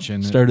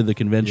convention. started the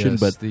convention. Yes,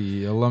 But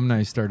the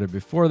alumni started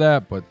before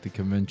that, but the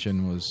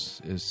convention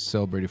is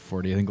celebrated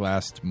 40. I think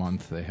last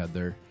month they had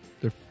their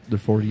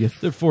 40th.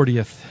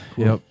 40th.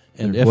 Yep.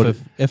 and What-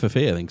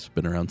 FFA, I think, has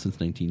been around since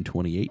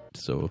 1928.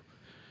 So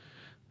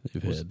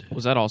they've had.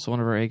 Was that also one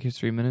of our Ag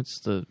History Minutes,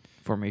 the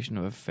formation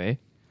of FFA?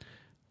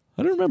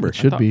 I don't remember. It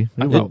should be.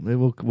 I thought-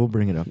 We'll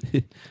bring it up.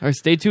 All right,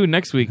 stay tuned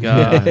next week.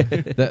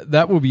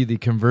 That will be the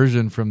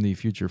conversion from the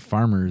Future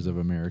Farmers of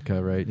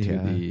America, right?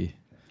 Yeah. To the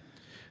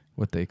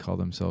what they call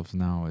themselves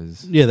now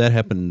is Yeah, that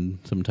happened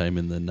sometime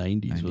in the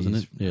 90s, wasn't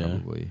it? 90s,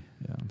 probably.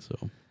 Yeah.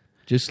 So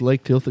Just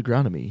like Tilth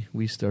Agronomy,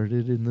 we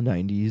started in the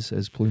 90s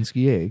as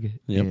Polinsky Egg.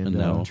 Yep, and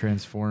now-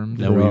 Transformed.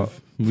 now for all,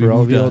 we've for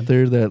all of moved you on. out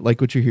there that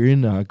like what you're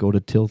hearing, go to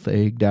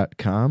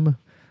tilthegg.com,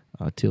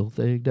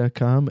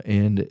 tilthegg.com,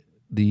 and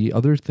the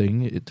other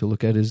thing to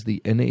look at is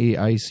the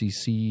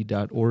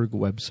naicc.org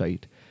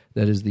website.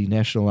 That is the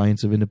National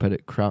Alliance of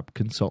Independent Crop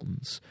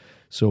Consultants.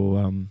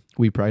 So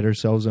we pride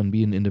ourselves on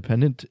being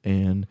independent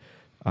and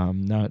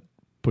not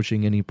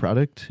pushing any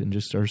product and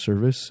just our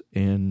service.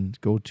 And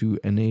go to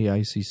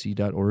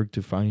naicc.org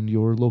to find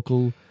your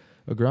local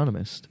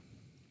agronomist.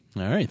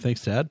 All right,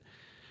 thanks, Tad.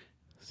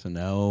 So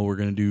now we're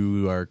going to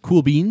do our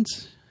cool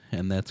beans,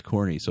 and that's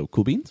corny. So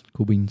cool beans.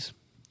 Cool beans.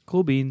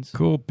 Cool beans.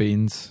 Cool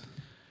beans.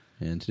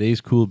 And today's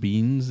cool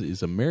beans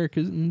is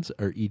Americans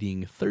are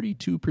eating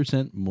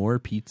 32% more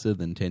pizza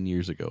than 10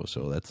 years ago.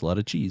 So that's a lot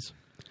of cheese.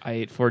 I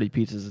ate 40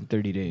 pizzas in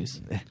 30 days.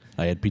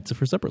 I had pizza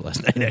for supper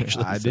last night,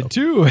 actually. I so. did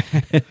too.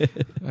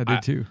 I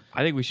did too.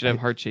 I think we should have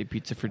heart-shaped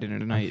pizza for dinner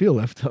tonight. I feel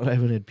left out. I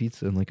haven't had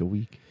pizza in like a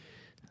week.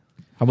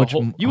 How A much?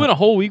 whole- you went a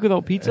whole week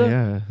without pizza?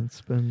 Yeah,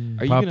 it's been.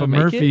 Are you Papa gonna make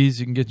it? Murphy's,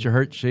 you can get your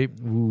heart shaped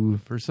Ooh,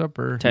 for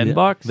supper.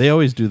 $10? They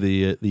always do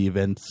the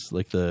events,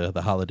 like the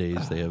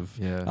holidays. They have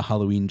Yeah. a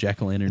Halloween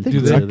jack-o'-lantern I think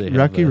pizza. they? they have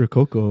Rocky a-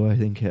 Rococo, I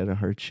think, had a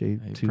heart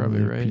shape You're too. probably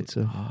their right.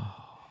 Pizza.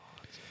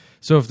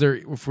 So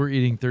if we're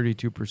eating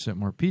 32%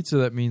 more pizza,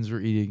 that means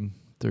we're eating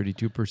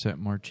 32%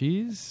 more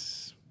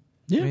cheese.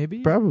 Yeah, maybe.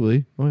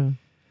 Probably. Oh yeah.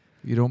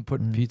 You don't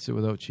put pizza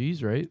without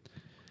cheese, right?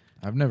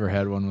 I've never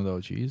had one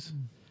without cheese.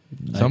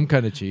 Some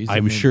kind of cheese.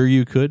 I'm sure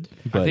you could.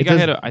 But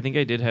I think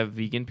I did have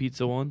vegan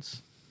pizza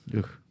once.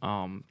 Ugh. Yeah,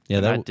 and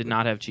that that did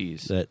not have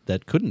cheese.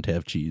 that couldn't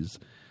have cheese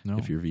No.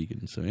 if you're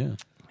vegan. So yeah.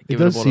 It Give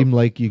does about seem a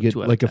like you get 2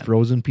 out of like a 10.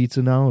 frozen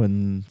pizza now,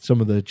 and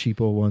some of the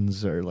cheapo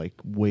ones are like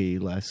way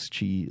less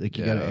cheese. Like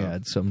you got to Yeah.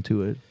 add some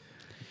to it.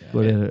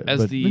 But, As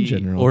but the- in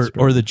general, Or it's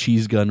probably- the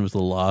cheese gun was a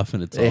little off,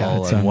 and it's Yeah,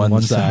 all it's on on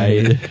one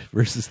side side.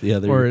 versus the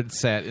other. Or it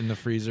sat in the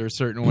freezer a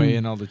certain way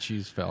and all the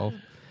cheese fell.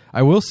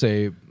 I will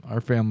say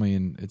our family,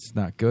 and it's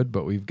not good,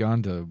 but we've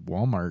gone to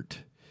Walmart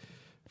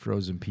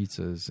frozen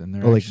pizzas, and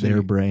they're like actually-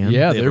 their brand?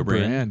 Yeah, They have their a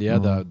brand? brand. Yeah,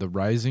 Oh. the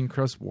Rising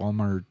Crust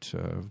Walmart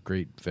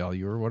great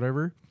value or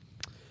whatever.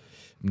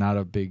 Not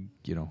a big,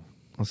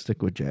 I'll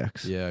stick with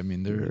Jack's. Yeah, I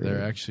mean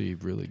they're actually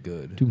really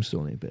good.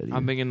 Tombstone ain't bad.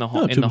 I'm big in the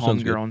No, the Tombstone's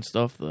homegrown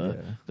stuff,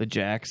 the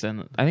Jacks,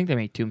 and I think they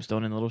make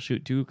Tombstone and Little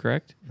Shoot too.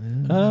 Correct?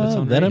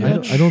 that right. I'm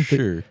not I don't think-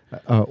 sure.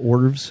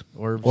 Orv's.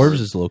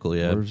 Orbs is local,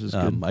 yeah. Orbs is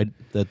good.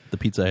 The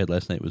pizza I had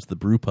last night was the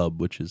Brew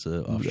Pub, which is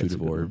an offshoot that's a of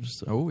good one. Orbs.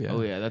 So. Oh yeah.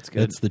 Oh yeah, that's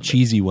good. That's the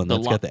cheesy one The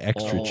that's got the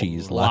extra oh,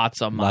 cheese.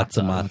 lots of Lots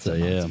of matzo.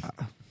 matzo,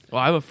 yeah.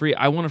 Well,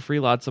 I won a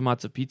free Lots of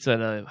Matzo pizza at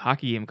a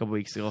hockey game a couple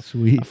weeks ago.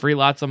 Sweet. A free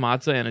Lots of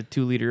Matzo and a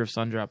 2-liter of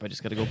Sundrop. I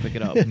just got to go pick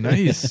it up.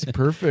 Nice,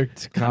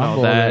 perfect I know,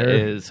 combo that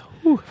there. is.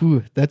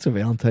 Whew, that's a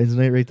Valentine's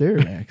night right there,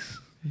 Max.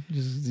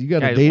 You got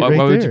a Guys, date why, right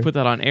why there. would you put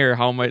that on air?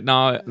 How am I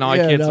now? I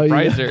Yeah, can't now you-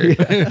 surprise her.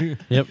 yeah.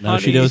 Yep, now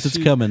she Honey, knows it's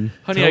coming.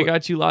 Honey, I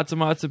got you Lots of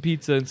Matzo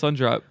pizza and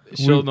Sundrop.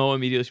 She'll know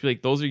immediately. She'll be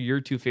like, "Those are your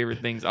two favorite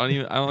things." I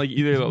don't like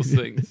either of those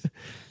things.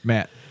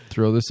 Matt,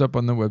 throw this up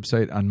on the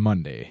website on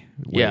Monday.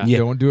 Yeah. Yeah.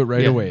 Don't do it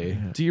right Yeah. away.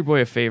 Do your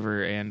boy a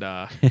favor and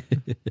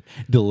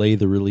Delay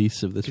the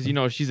release of this. because you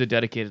know she's a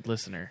dedicated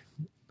listener.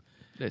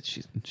 That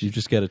she's You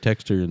just got to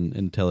text her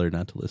and tell her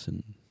not to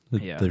listen.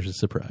 Yeah. There's a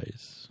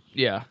surprise.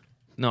 yeah.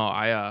 No,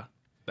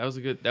 that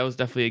was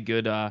definitely a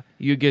good.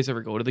 You guys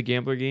ever go to the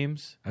Gambler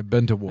games I've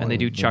been to one. and they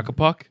do of them. chuck a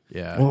puck?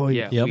 Yeah. Oh,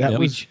 Yeah, Yep,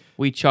 we, yep.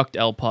 we chucked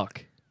El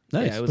Puck.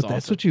 Nice. Yeah, it was But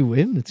that's awesome. what you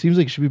win. It seems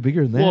like it should be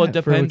bigger than that. Well, it for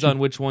depends what you- on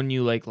which one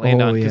you like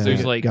land Oh, on because yeah.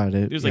 there's like Got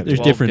it. there's like Yeah. There's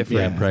 12 different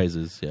yeah.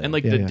 prizes. Yeah. and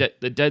like Yeah, the yeah.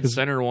 the dead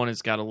center one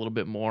has got a little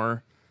bit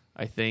more.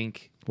 I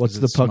think What's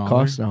Is the it puck smaller?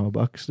 cost now?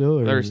 $1 still?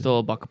 Or? there's still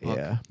a buck a puck.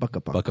 Yeah, buck a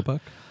puck. Buck a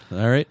puck.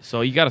 All right.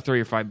 So you got to throw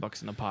your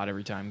 $5 in the pot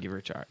every time. Give her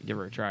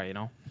a try. You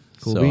know.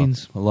 Cool So,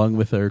 beans. Along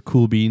with our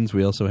cool beans,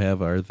 we also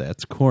have our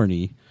That's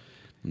Corny.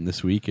 And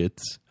this week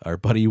it's our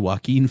buddy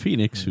Joaquin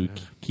Phoenix who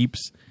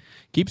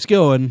keeps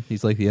going.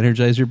 He's like the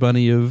Energizer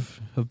Bunny of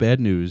bad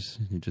news.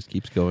 He just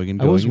keeps going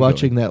and I going. was and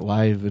watching going. that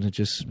live, and it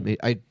just made,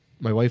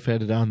 my wife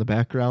had it on in the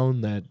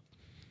background. That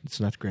it's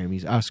not the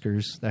Grammys,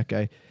 Oscars. That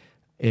guy,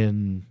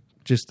 and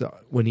just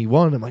when he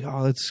won, I'm like,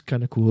 oh, that's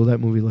kind of cool. That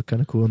movie looked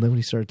kind of cool. And then when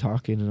he started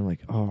talking, and I'm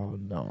like, oh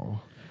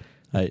no,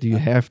 do you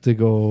have to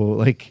go?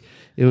 Like,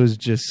 it was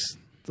just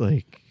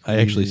like I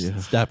actually yeah.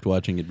 stopped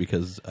watching it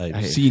because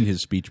I've seen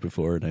his speech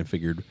before, and I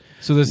figured.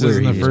 So this where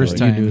isn't the he's first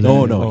going. time.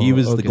 No, Oh, he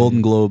was the okay.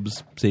 Golden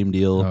Globes, same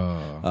deal.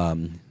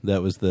 Oh.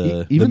 That was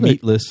the Even the-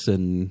 meatless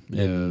and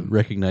Yeah.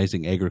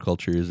 recognizing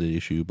agriculture as an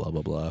issue. Blah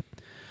blah blah.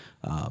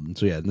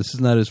 So yeah, this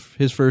is not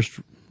his first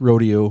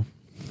rodeo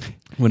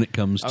when it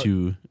comes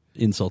to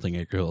insulting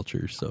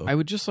agriculture. So I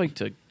would just like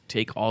to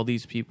take all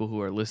these people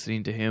who are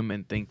listening to him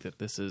and think that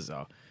this is,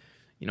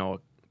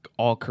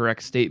 all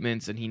correct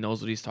statements and he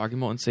knows what he's talking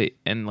about and say,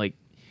 and like,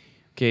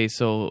 okay,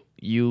 so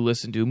you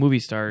listen to movie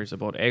stars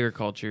about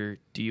agriculture.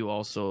 Do you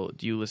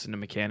listen to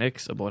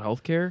mechanics about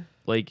healthcare?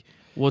 Like,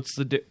 where's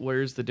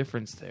the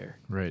difference there?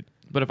 Right.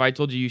 But if I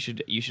told you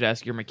you should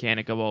ask your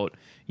mechanic about,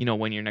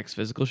 when your next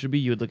physical should be,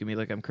 you would look at me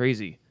like I'm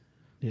crazy.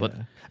 But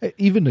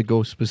even to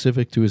go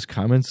specific to his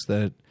comments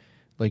that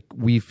like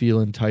we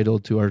feel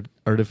entitled to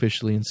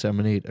artificially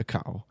inseminate a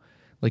cow,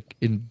 like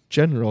in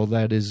general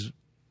that is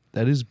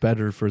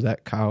better for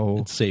that cow.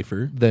 it's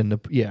safer. Than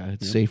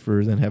it's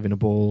safer than having a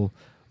bull,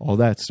 all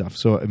that stuff.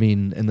 So I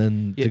mean, and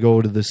then to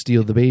go to the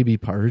steal the baby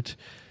part,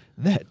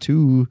 that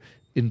too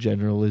in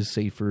general is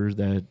safer.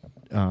 That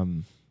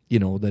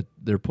that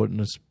they're put in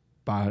a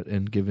spot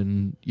and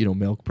given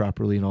milk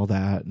properly and all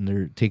that, and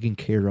they're taken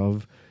care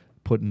of,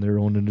 put in their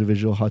own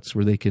individual huts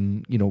where they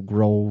can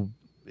grow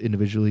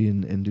individually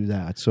and do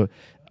that. So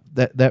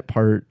that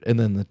part, and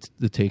then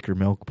the take or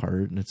milk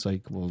part, and it's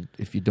like, well,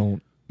 if you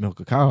don't milk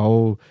a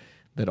cow,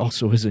 that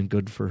also isn't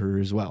good for her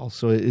as well.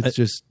 So it's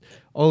just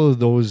all of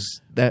those,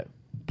 that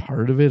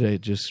part of it,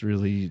 it just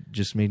really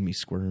just made me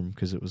squirm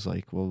because it was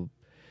like, well,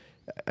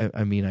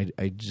 I mean,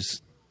 I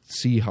just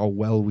see how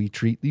well we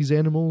treat these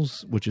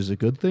animals, which is a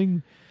good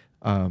thing.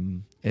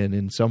 And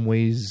in some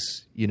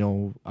ways,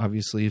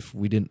 obviously if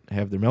we didn't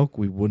have their milk,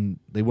 they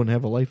wouldn't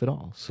have a life at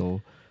all.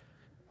 So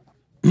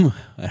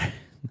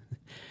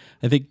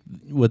I think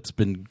what's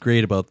been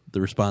great about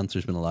the response,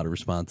 there's been a lot of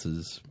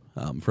responses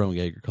from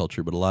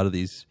agriculture, but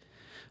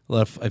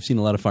I've seen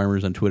a lot of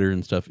farmers on Twitter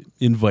and stuff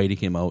inviting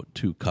him out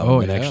to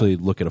come and actually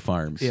look at a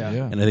farm. Yeah.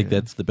 And I think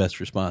that's the best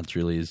response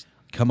really is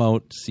come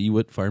out, see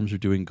what farms are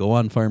doing, go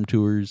on farm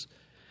tours.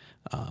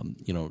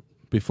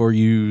 Before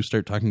you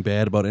start talking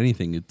bad about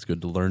anything, it's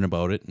good to learn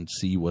about it and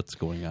see what's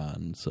going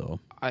on. So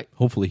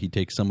hopefully he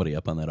takes somebody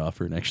up on that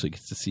offer and actually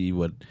gets to see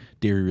what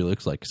dairy really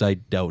looks like, because I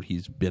doubt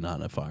he's been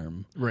on a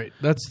farm. Right.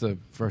 That's the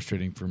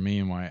frustrating for me,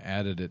 and why I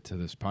added it to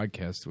this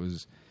podcast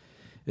was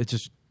it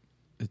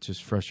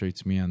just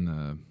frustrates me on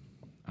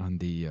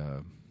the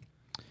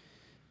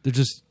they're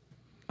just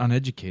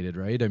uneducated,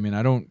 right? I mean,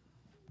 I don't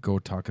go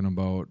talking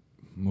about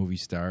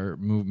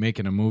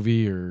making a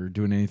movie or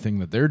doing anything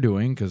that they're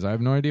doing because I have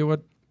no idea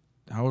what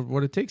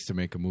it takes to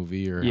make a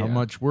movie or how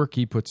much work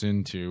he puts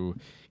into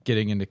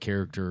getting into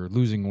character, or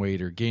losing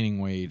weight or gaining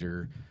weight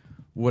or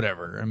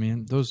whatever. I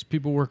mean, those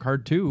people work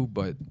hard too,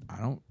 but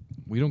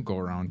we don't go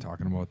around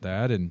talking about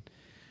that. And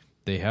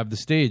they have the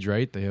stage,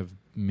 right? They have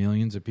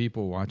millions of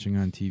people watching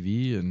on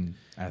TV, and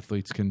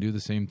athletes can do the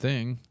same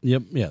thing.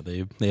 Yep, yeah,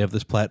 they have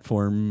this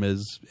platform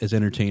as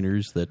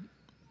entertainers that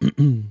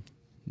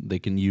they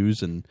can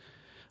use, and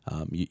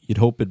you'd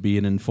hope it'd be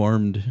an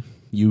informed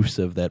use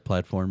of that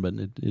platform, but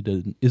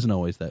it isn't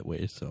always that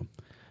way. So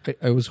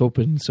I was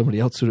hoping somebody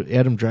else would.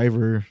 Adam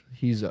Driver,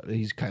 he's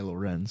Kylo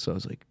Ren, so I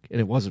was like,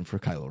 and it wasn't for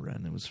Kylo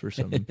Ren, it was for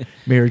some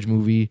marriage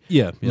movie.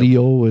 yeah, yep.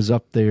 Leo was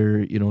up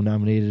there,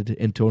 nominated.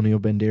 Antonio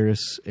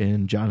Banderas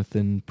and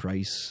Jonathan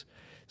Pryce.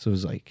 So it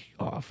was like,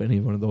 if any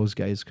one of those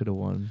guys could have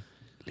won,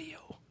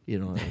 Leo,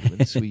 that would have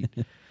been sweet.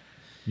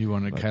 You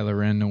wanted Kylo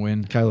Ren to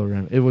win? Kylo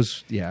Ren. It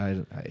was,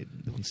 I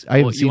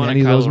haven't seen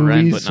any of Kylo those Ren,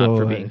 movies, but so not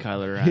for being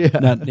Kylo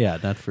Ren.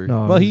 not for.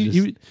 No, well, it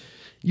was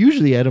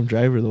usually Adam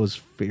Driver, though, is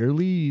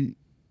fairly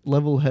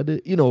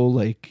level-headed.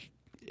 Like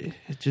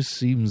it just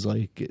seems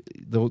like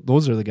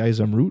those are the guys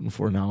I'm rooting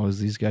for now. Is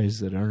these guys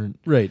that aren't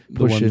right the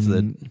pushing, ones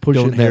that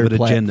pushing don't have their an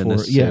agenda platform.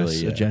 necessarily.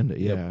 Yes, yeah. agenda.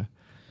 Yep.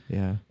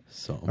 Yeah.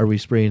 So Are we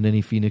spraying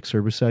any Phoenix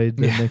herbicide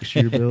then next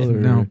year, Bill? Or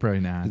No, probably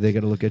not. They got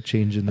to look at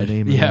changing the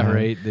name. Yeah, of that.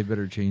 right. They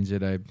better change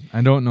it.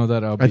 I don't know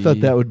that I'll be... I thought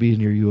that would be in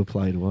your You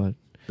Applied What?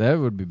 That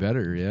would be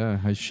better, yeah.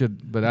 I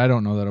should, but I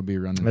don't know that I'll be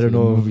running I to don't the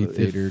know movie if-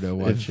 theater if- to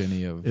watch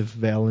any of... If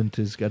Valent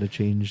has got to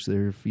change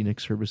their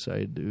Phoenix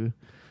herbicide to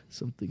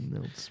something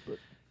else. But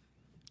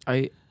all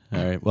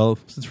right. Well,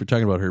 since we're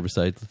talking about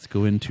herbicides, let's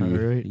go into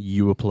All right.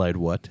 You Applied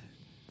What.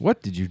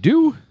 What did you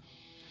do?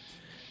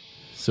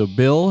 So,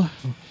 Bill,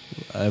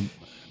 I'm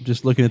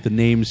just looking at the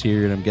names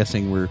here, and I'm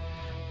guessing we're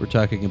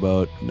talking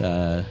about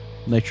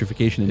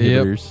nitrification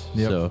inhibitors.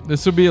 Yep. So,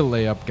 This will be a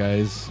layup,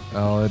 guys.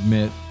 I'll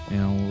admit,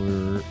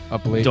 we're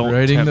up late Don't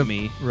writing tempt the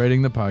me.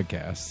 writing the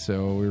podcast,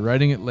 so we're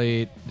writing it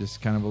late,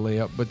 just kind of a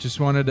layup. But just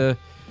wanted to,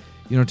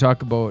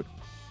 talk about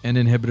N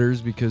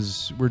inhibitors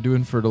because we're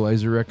doing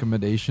fertilizer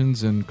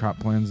recommendations and crop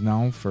plans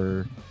now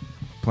for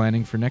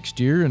planning for next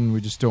year, and we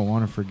just don't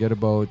want to forget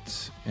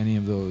about any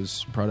of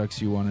those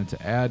products you wanted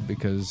to add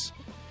because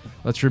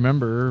let's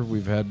remember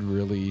we've had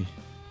really,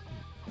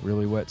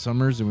 really wet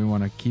summers, and we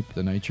want to keep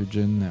the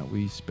nitrogen that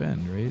we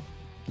spend, right?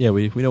 yeah,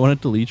 we don't want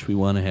it to leach. We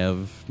want to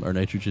have our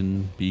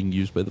nitrogen being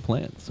used by the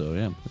plant. So,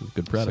 yeah,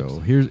 good products. So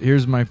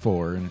here's my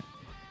 4, and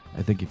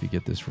I think if you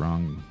get this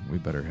wrong, we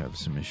better have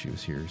some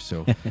issues here.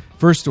 So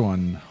first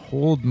one,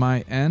 Hold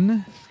My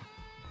N.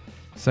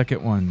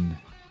 Second one,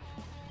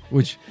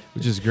 which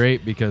is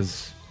great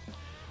because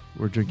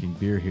we're drinking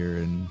beer here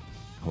and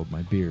Hold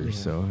My Beer. Yeah.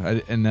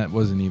 So and that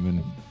wasn't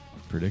even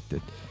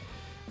predicted.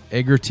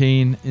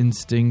 Agrotane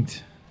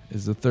Instinct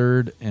is the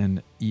third,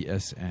 and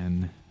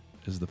ESN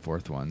is the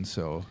fourth one.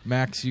 So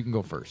Max, you can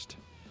go first.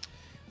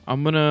 I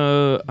think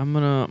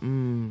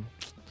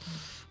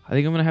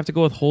I'm gonna have to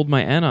go with Hold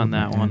My N on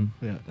that one.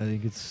 yeah, I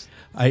think it's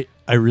I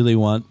really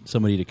want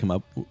somebody to come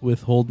up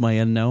with Hold My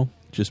N now,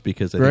 just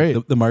because I Right.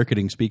 think the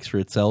marketing speaks for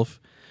itself.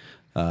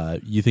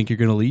 You think you're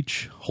going to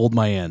leach? Hold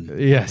My N.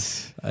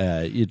 Yes.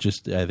 I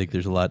think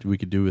there's a lot we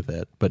could do with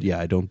that. But yeah,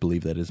 I don't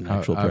believe that is an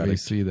actual product.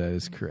 Obviously, that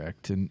is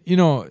correct. And,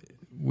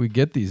 we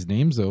get these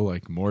names, though,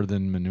 like More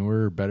Than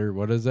Manure, Better.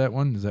 What is that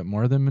one? Is that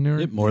More Than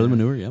Manure? Yep, more than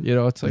manure, yeah.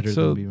 It's like, better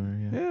so,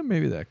 than Beaver, yeah,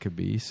 maybe that could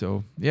be.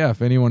 So, yeah,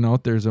 if anyone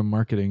out there's a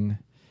marketing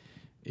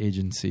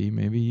agency,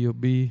 maybe you'll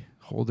be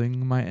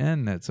holding my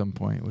N at some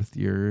point with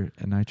your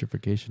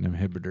nitrification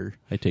inhibitor,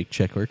 I take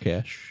check or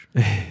cash.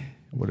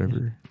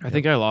 whatever. I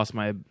think I lost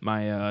my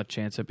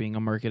chance at being a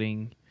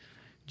marketing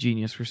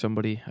genius for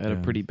somebody. I had a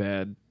Yeah. pretty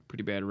bad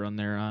run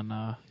there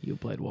on You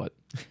Applied What.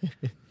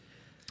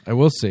 I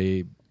will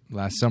say,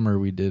 last summer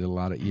we did a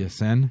lot of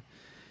ESN,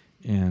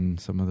 and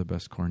some of the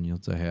best corn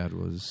yields I had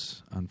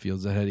was on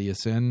fields that had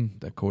ESN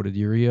that coated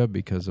urea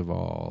because of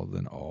all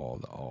the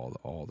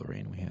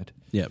rain we had.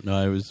 Yeah, no,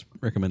 I was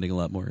recommending a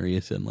lot more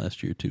ASN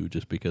last year too,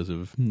 just because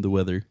of the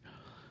weather.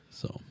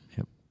 So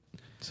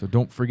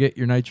don't forget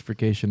your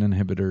nitrification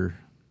inhibitor.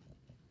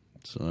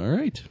 So all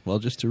right. Well,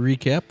 just to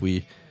recap,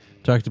 we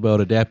talked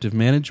about adaptive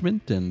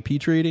management and pea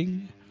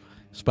trading.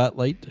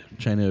 Spotlight,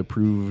 China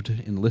approved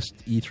Enlist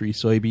E3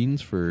 soybeans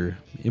for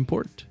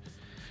import.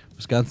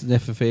 Wisconsin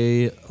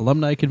FFA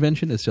Alumni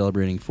Convention is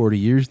celebrating 40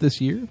 years this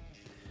year.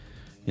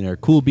 In our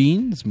cool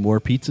beans, more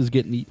pizzas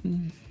getting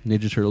eaten.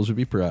 Ninja Turtles would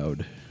be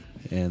proud.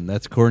 And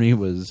That's Corny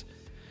was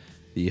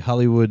the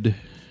Hollywood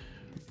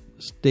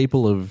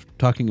staple of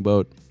talking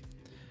about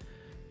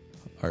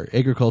our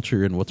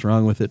agriculture and what's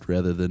wrong with it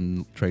rather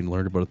than trying to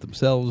learn about it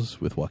themselves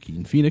with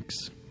Joaquin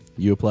Phoenix.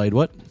 You applied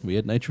what? We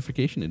had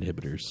nitrification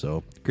inhibitors.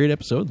 So great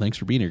episode. Thanks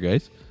for being here,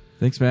 guys.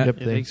 Thanks, Matt. Yep.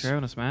 Yeah, thanks for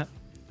having us, Matt.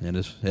 And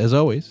as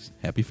always,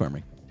 happy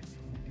farming.